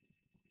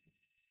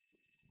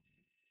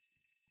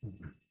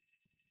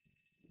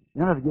 You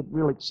don't have to get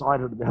real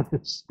excited about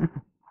this.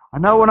 I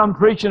know what I'm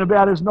preaching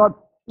about is not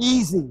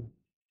easy,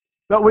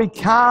 but we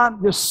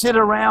can't just sit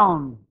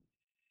around.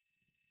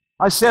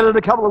 I said it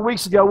a couple of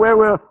weeks ago where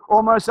we're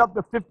almost up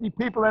to 50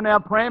 people in our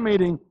prayer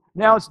meeting.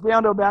 Now it's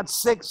down to about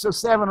 6 or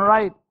 7 or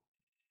 8.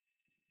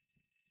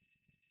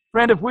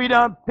 Friend, if we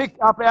don't pick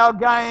up our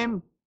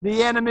game,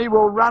 the enemy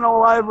will run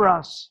all over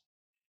us.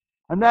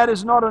 And that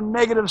is not a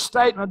negative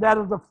statement, that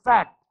is a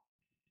fact.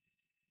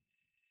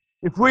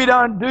 If we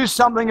don't do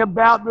something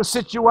about the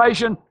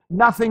situation,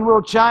 nothing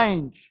will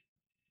change.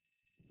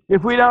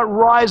 If we don't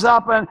rise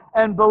up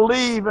and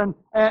believe and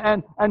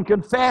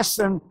confess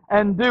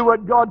and do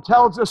what God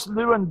tells us to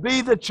do and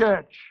be the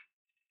church,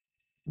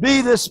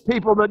 be this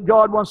people that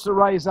God wants to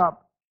raise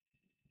up,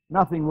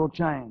 nothing will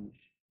change.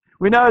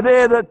 We know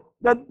there that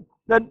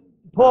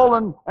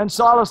Paul and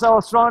Silas, they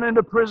were thrown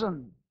into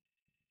prison.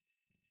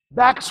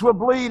 Backs were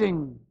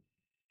bleeding.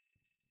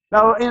 They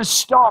were in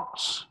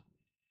stocks.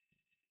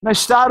 They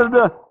started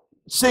to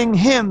sing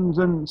hymns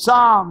and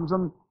psalms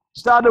and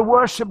started to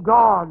worship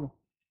God.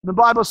 The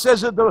Bible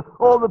says that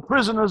all the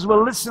prisoners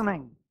were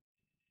listening.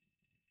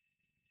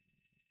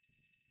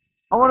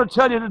 I want to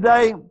tell you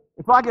today,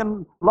 if I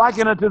can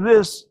liken it to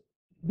this,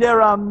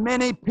 there are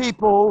many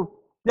people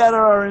that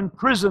are in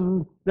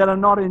prison that are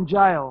not in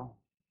jail.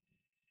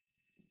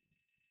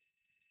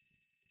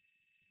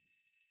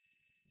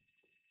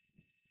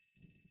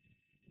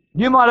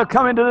 You might have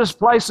come into this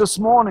place this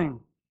morning,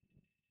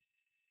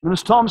 and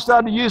as Tom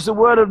started to use the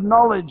word of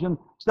knowledge and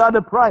started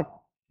to pray,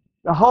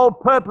 the whole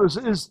purpose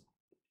is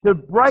to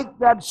break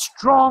that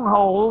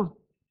stronghold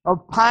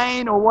of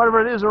pain or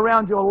whatever it is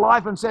around your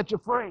life and set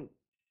you free.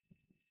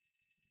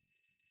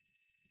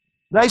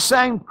 They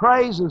sang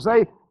praises.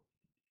 There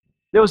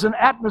was an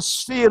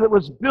atmosphere that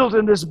was built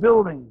in this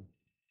building.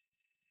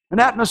 An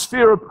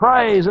atmosphere of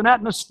praise, an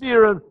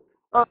atmosphere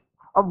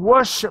of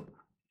worship.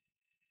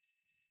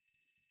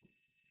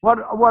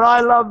 What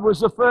I loved was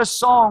the first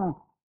song.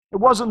 It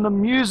wasn't the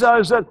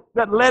musos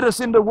that led us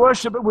into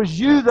worship. It was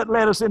you that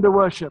led us into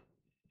worship.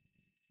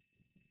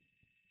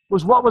 It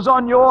was what was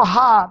on your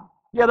heart.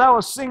 Yeah, they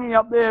were singing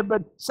up there,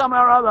 but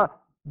somehow or other,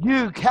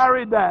 you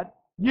carried that.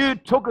 You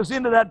took us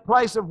into that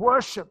place of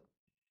worship.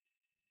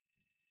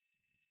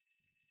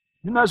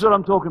 Who knows what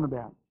I'm talking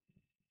about?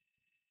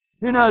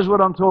 Who knows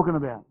what I'm talking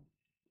about?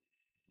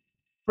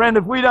 Friend,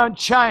 if we don't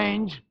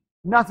change,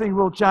 nothing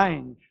will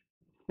change.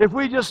 If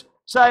we just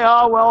say,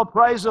 oh, well,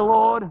 praise the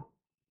Lord.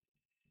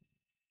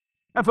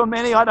 And for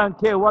many, I don't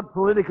care what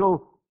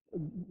political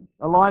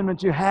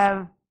alignment you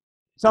have.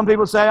 Some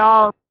people say,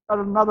 oh,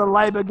 another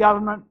Labor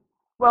government.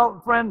 Well,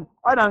 friend,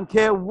 I don't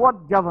care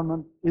what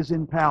government is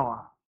in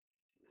power.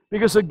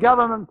 Because the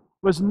government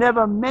was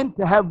never meant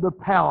to have the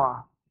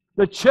power.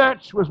 The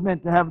church was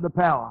meant to have the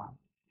power.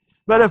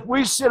 But if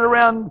we sit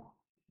around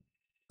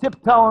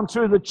tiptoeing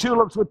through the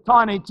tulips with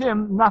Tiny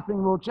Tim,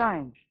 nothing will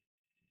change.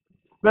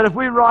 But if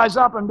we rise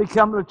up and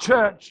become the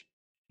church,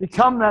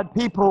 become that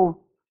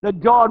people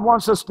that God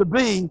wants us to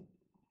be,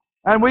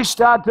 and we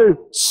start to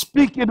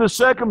speak into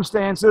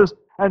circumstances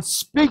and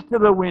speak to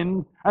the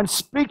wind and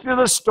speak to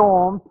the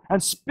storm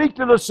and speak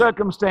to the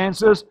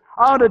circumstances,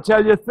 I want to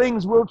tell you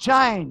things will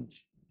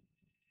change.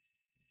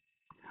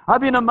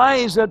 I've been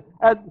amazed at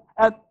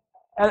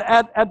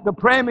the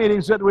prayer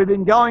meetings that we've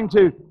been going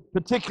to,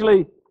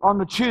 particularly on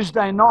the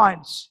Tuesday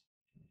nights.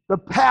 The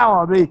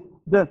power,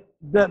 the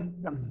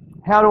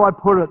how do I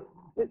put it?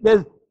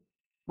 There's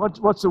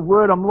what's the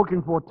word I'm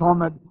looking for,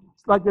 Tom?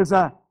 It's like there's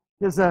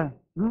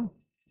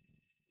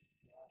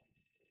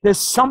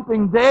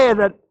something there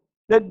that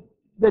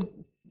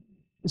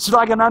it's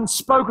like an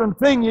unspoken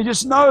thing. You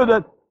just know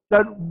that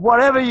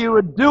whatever you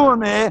were doing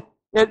there,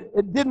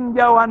 it didn't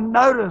go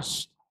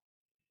unnoticed.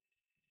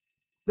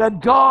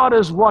 That God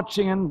is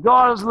watching and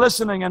God is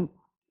listening, and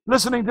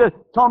listening to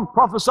Tom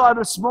prophesy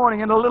this morning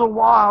in a little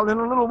while.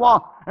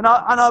 And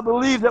I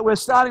believe that we're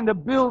starting to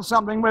build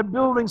something. We're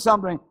building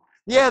something.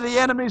 Yeah, the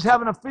enemy's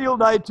having a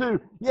field day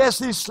too. Yes,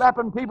 he's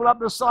slapping people up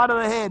the side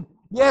of the head.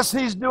 Yes,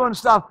 he's doing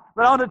stuff.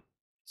 But I want to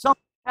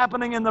something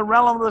happening in the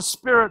realm of the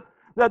Spirit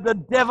that the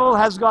devil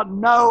has got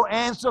no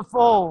answer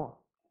for.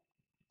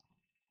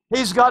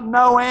 He's got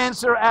no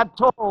answer at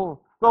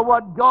all for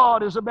what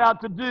God is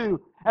about to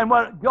do and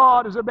what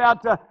God is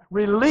about to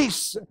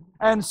release.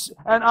 And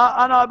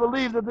I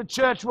believe that the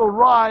church will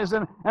rise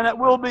and it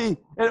will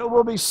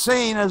be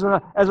seen as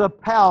a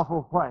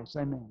powerful place.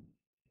 Amen.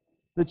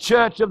 The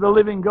church of the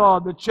living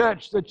God, the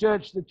church.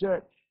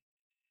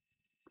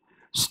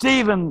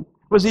 Stephen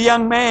was a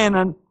young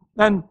man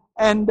and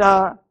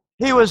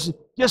he was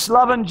just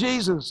loving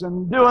Jesus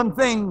and doing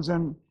things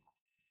and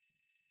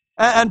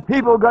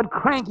people got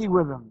cranky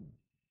with him.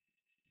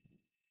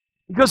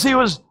 Because he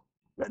was,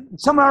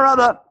 somehow or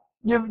other,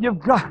 you've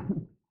got,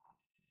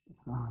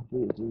 oh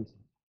dear Jesus.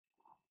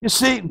 You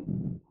see,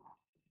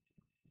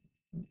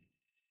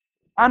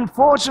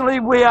 unfortunately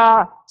we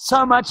are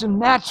so much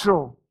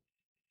natural.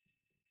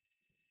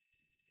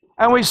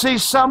 And we see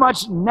so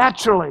much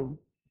naturally.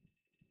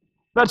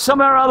 But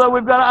somehow or other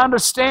we've got to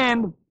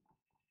understand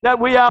that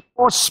we are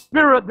more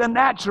spirit than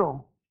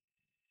natural.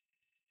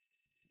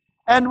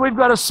 And we've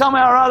got to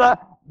somehow or other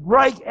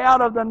break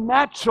out of the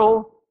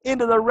natural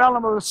into the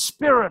realm of the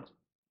Spirit.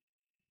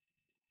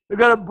 We've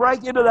got to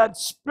break into that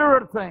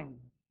spirit thing.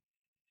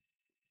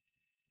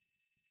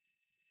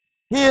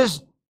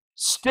 Here's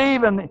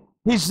Stephen.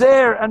 He's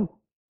there, and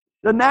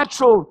the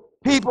natural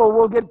people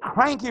will get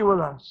cranky with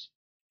us.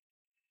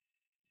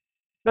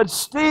 But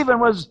Stephen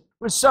was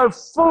so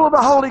full of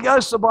the Holy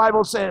Ghost, the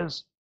Bible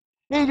says.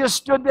 He just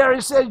stood there. He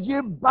said,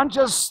 "You bunch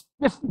of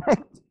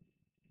stiff-necked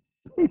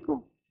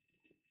people.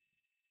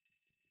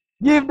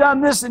 You've done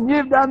this and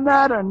you've done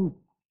that." And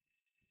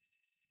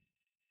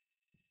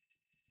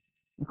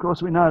of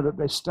course, we know that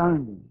they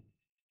stoned him.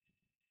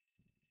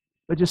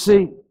 But you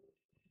see,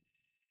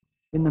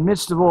 in the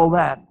midst of all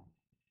that,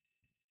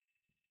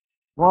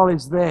 while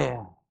he's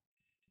there,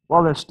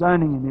 while they're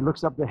stoning him, he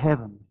looks up to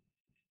heaven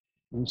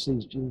and he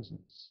sees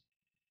Jesus.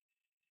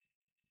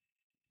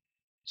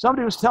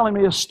 Somebody was telling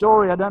me a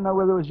story, I don't know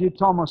whether it was you,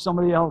 Tom, or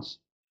somebody else,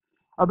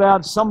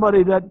 about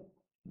somebody that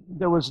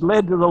was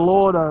led to the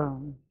Lord, a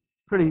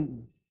pretty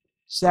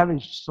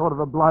savage sort of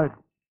a bloke.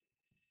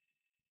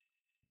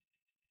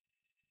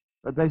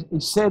 But he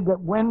said that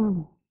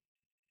when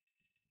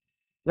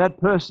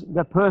that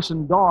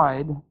person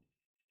died,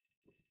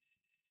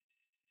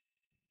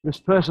 this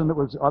person that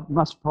was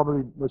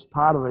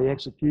part of the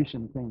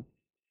execution thing,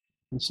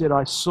 he said,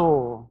 "I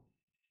saw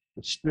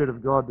the Spirit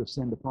of God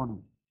descend upon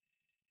him."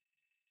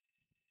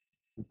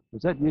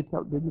 Was that you?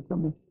 Did you tell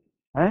me?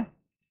 Eh?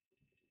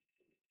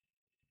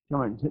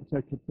 Come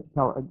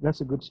on,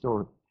 that's a good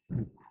story.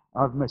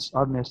 I've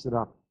messed it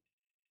up.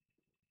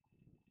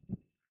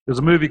 There's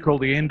a movie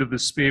called The End of the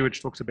Spear,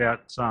 which talks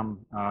about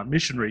some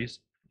missionaries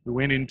who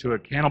went into a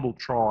cannibal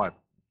tribe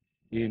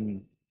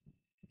in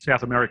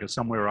South America,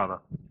 somewhere or other.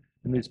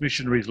 And these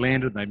missionaries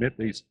landed and they met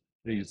these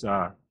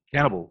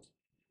cannibals.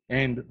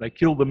 And they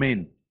killed the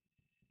men.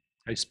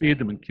 They speared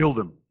them and killed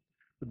them.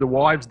 But the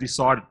wives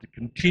decided to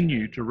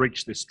continue to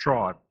reach this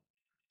tribe.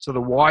 So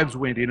the wives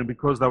went in, and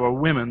because they were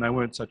women, they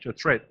weren't such a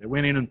threat. They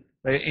went in and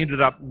they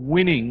ended up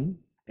winning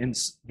and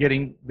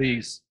getting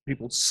these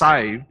people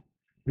saved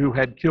who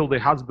had killed their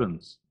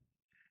husbands.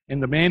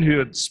 And the man who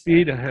had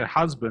speared her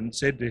husband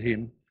said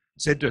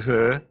to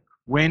her,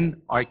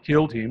 "When I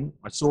killed him,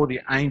 I saw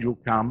the angel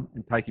come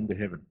and take him to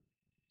heaven."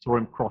 Saw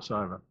him cross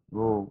over.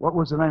 Oh, what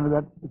was the name of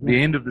that?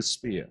 The End of the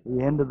Spear.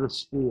 The End of the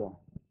Spear.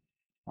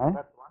 Eh?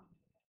 That's one.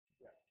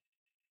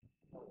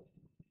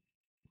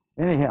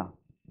 Yeah. Anyhow,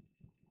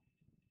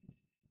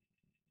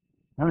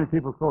 how many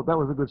people thought that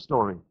was a good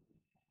story?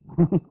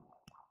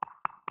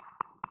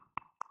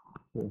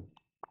 Yeah.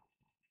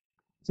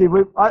 See,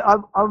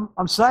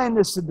 I'm saying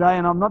this today,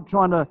 and I'm not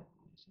trying to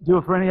do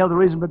it for any other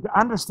reason, but to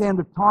understand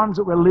the times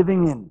that we're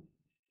living in.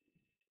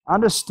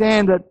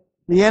 Understand that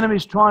the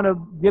enemy's trying to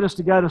get us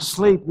to go to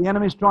sleep. The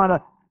enemy's trying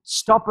to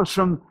stop us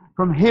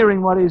from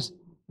hearing what is,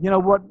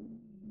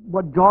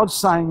 what God's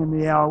saying in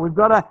the hour. We've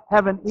got to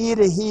have an ear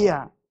to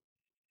hear.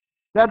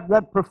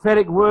 That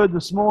prophetic word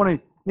this morning,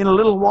 in a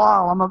little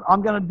while,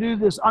 I'm going to do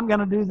this, I'm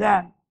going to do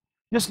that.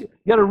 Just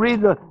got to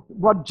read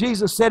what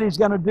Jesus said he's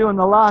going to do in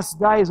the last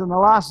days. In the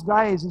last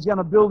days, he's going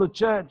to build a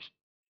church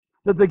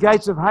that the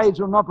gates of Hades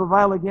will not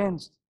prevail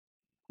against.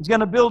 He's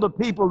going to build a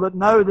people that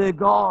know their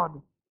God.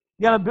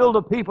 He's going to build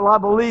a people, I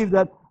believe,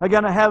 that are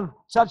going to have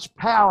such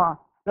power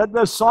that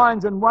the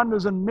signs and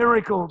wonders and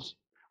miracles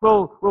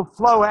will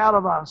flow out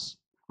of us.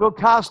 We'll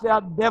cast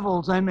out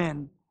devils,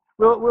 amen.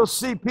 We'll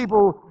see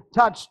people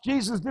touched.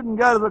 Jesus didn't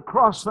go to the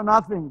cross for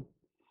nothing.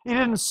 He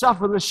didn't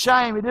suffer the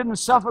shame. He didn't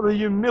suffer the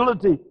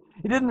humility.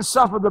 He didn't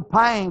suffer the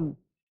pain.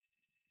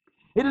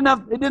 He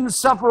didn't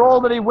suffer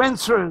all that he went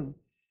through.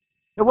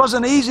 It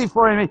wasn't easy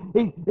for him.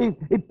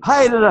 He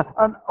paid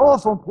an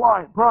awful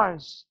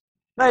price.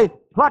 They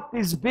plucked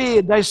his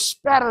beard. They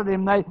spat at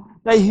him.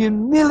 They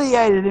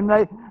humiliated him.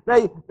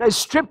 They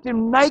stripped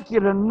him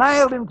naked and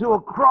nailed him to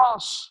a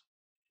cross.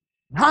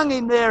 hung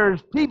him there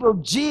as people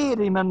jeered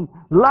him and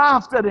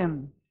laughed at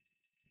him.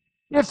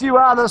 If you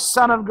are the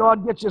Son of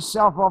God, get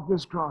yourself off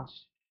this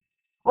cross.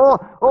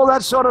 All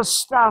that sort of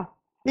stuff.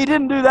 He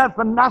didn't do that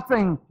for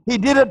nothing. He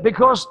did it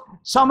because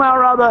somehow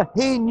or other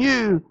he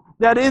knew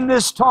that in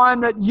this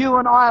time that you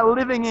and I are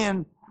living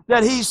in,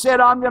 that he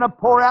said, I'm going to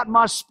pour out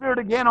my Spirit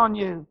again on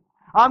you.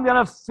 I'm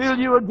going to fill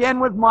you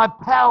again with my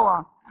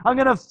power. I'm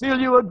going to fill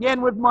you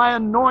again with my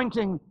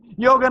anointing.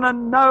 You're going to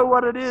know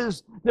what it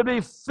is to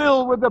be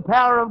filled with the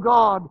power of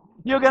God.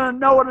 You're going to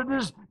know what it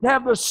is to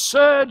have the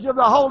surge of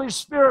the Holy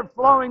Spirit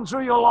flowing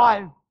through your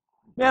life.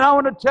 Man, I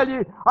want to tell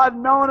you, I've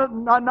known it,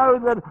 and I know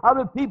that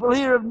other people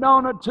here have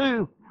known it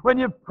too. When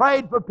you've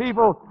prayed for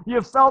people,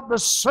 you felt the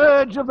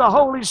surge of the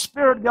Holy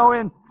Spirit go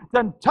in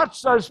and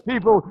touch those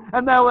people,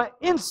 and they were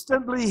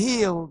instantly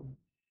healed.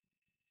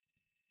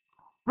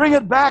 Bring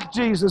it back,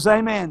 Jesus,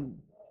 amen.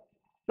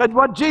 But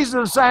what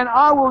Jesus is saying,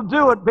 I will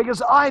do it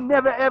because I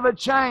never ever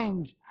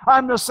change.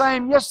 I'm the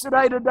same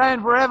yesterday, today,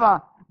 and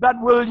forever. But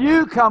will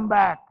you come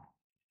back?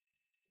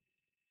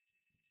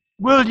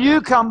 Will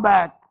you come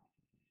back?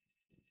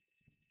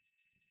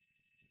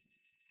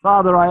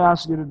 Father, I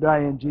ask you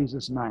today in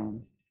Jesus'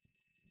 name,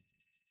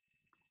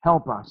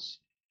 help us.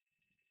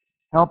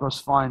 Help us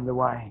find the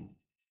way.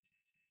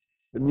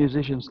 The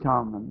musicians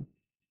come and,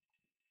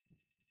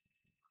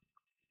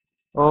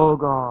 oh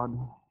God,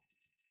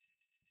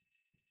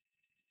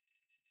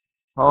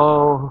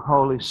 oh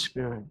Holy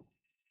Spirit,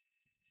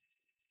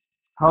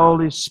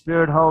 Holy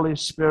Spirit, Holy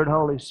Spirit,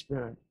 Holy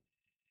Spirit.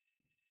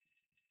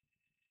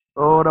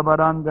 Oh,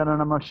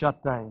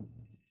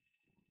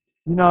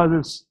 you know,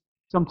 there's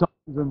sometimes,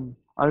 and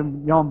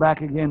I'm going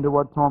back again to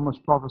what Tom was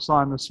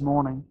prophesying this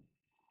morning.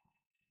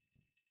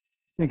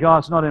 Think, oh,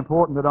 it's not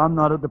important that I'm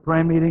not at the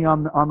prayer meeting.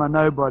 I'm a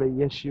nobody.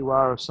 Yes, you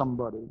are a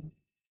somebody.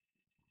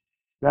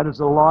 That is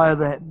a lie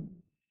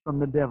from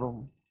the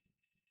devil.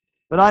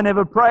 But I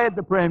never pray at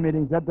the prayer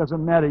meetings. That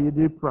doesn't matter. You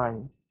do pray.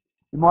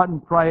 You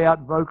mightn't pray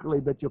out vocally,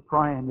 but you're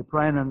praying. You're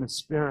praying in the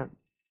Spirit.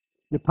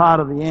 You're part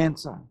of the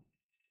answer.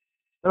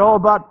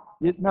 But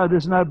no,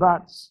 there's no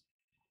buts.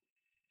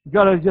 You've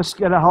got to just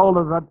get a hold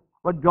of it,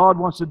 what God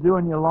wants to do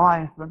in your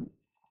life. And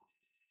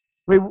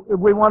we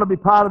want to be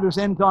part of this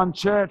end-time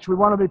church. We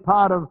want to be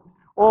part of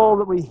all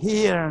that we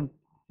hear and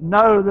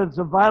know that it's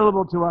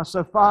available to us.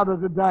 So, Father,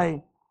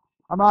 today,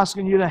 I'm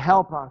asking you to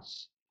help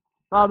us.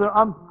 Father,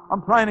 I'm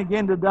praying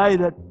again today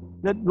that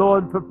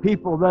Lord, for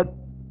people that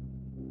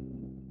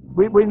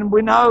we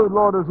know,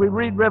 Lord, as we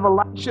read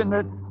Revelation,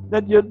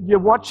 that you're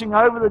watching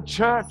over the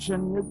church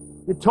and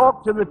you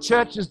talk to the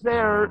churches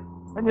there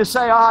and you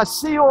say, I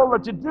see all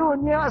that you're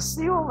doing. Yeah, I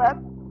see all that.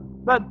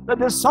 But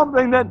there's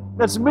something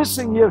that's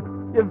missing.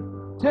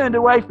 You've turned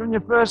away from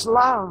your first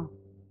love.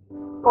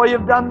 Or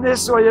you've done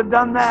this or you've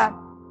done that.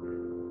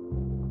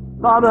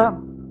 Father,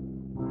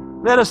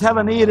 let us have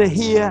an ear to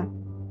hear.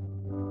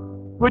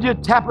 Would you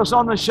tap us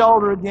on the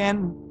shoulder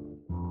again?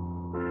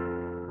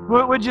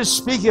 Would you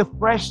speak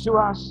afresh to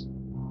us?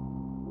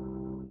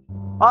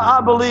 I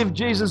believe,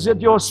 Jesus,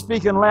 that you're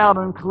speaking loud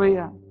and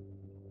clear.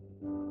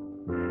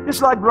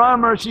 Just like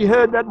Roma, she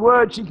heard that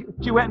word,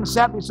 she went and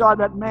sat beside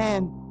that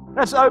man.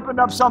 That's opened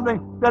up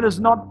something that has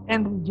not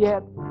ended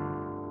yet.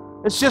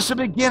 It's just the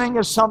beginning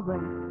of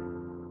something.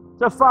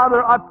 So,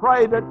 Father, I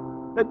pray that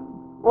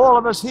all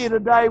of us here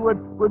today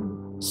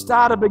would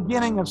start a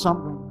beginning of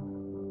something.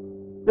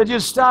 That you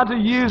start to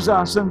use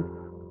us. And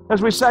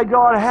as we say,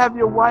 God, have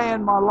your way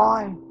in my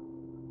life.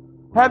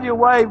 Have your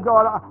way,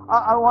 God.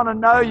 I want to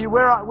know you.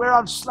 Where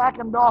I've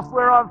slackened off,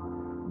 where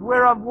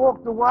I've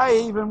walked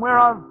away, even where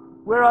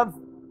I've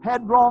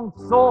had wrong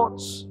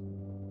thoughts,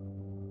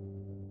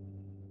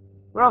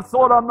 where I've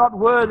thought I'm not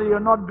worthy or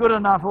not good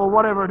enough or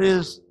whatever it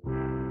is.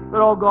 But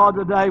oh God,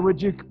 today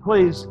would you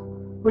please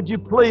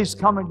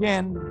come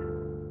again?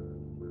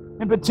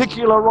 In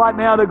particular, right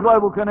now, the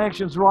Global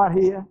Connections right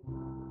here.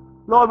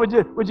 Lord,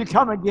 would you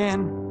come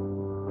again?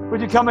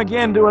 Would you come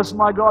again to us,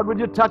 my God? Would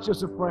you touch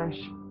us afresh?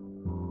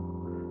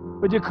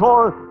 Would you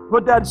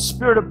put that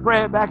spirit of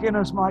prayer back in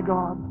us, my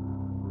God?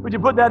 Would you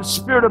put that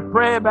spirit of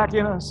prayer back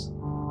in us?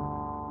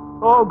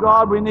 Oh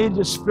God, we need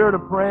your spirit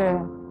of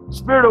prayer.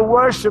 Spirit of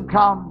worship,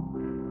 come.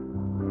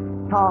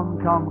 Come.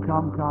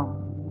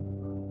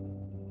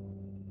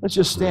 Let's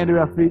just stand to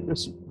our feet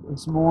this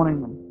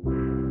morning.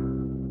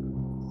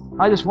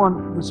 I just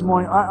want this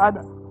morning,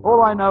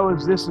 all I know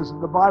is this, is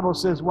the Bible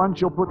says one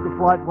shall put to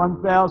flight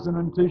 1,000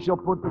 and two shall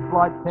put to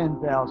flight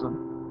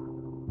 10,000.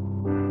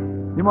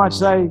 You might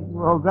say,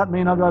 well, does that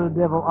mean I've got a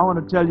devil? I want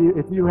to tell you,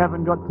 if you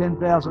haven't got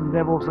 10,000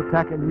 devils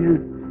attacking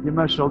you, you're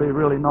most surely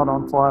really not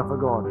on fire for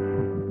God.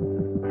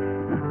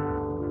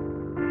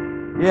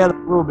 Yeah, they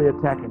will be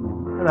attacking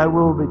you. They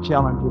will be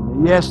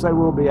challenging you. Yes, they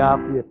will be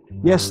after you.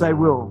 Yes, they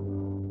will.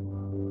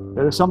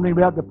 There's something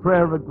about the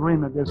prayer of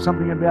agreement. There's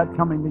something about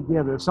coming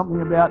together. There's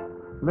something about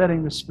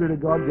letting the Spirit of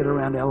God get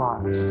around our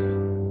lives.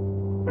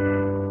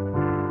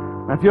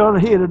 Now, if you're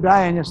here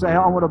today and you say,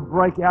 I want to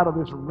break out of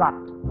this rut.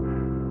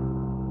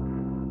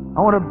 I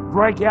want to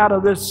break out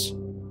of this,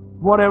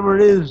 whatever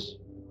it is.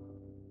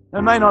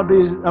 It may not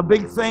be a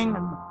big thing.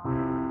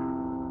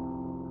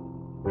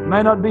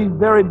 may not be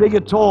very big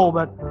at all,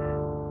 but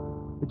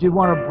you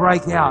want to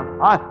break out.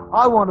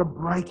 I want to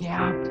break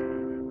out.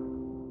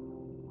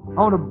 I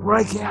want to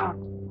break out.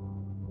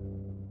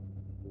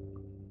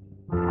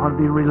 I want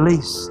to be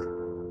released.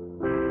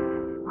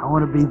 I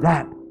want to be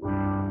that.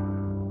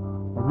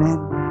 Amen.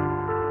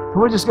 So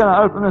we're just going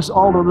to open this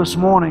altar this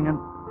morning and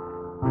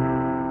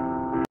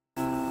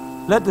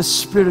let the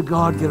Spirit of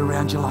God get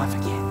around your life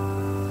again.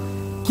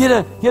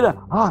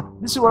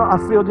 This is what I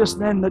feel just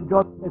then that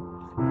God,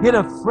 get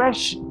a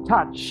fresh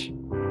touch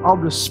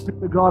of the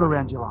Spirit of God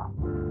around your life.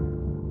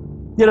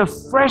 Get a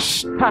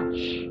fresh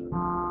touch.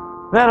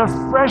 Let a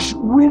fresh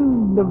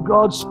wind of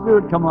God's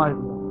Spirit come over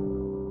you.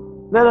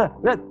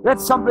 Let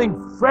something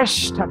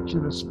fresh touch you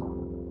this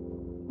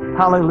morning.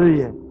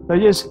 Hallelujah. So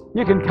yes,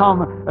 you can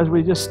come as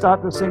we just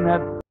start to sing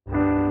that.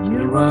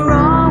 You are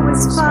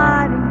always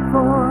fighting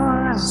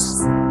for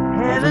us.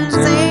 Heaven's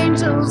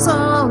angels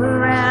all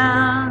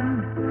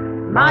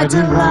around. My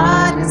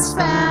delight is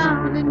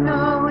found in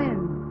knowing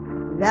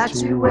that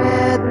you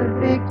wear the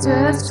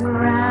victor's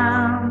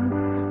crown.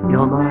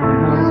 You're my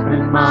hope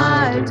and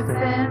my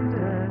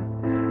defender.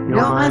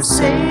 You're my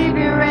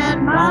Savior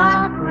and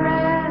my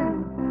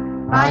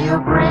friend. By your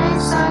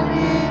grace I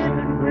live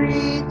and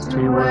breathe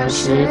to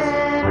worship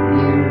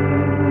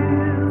you.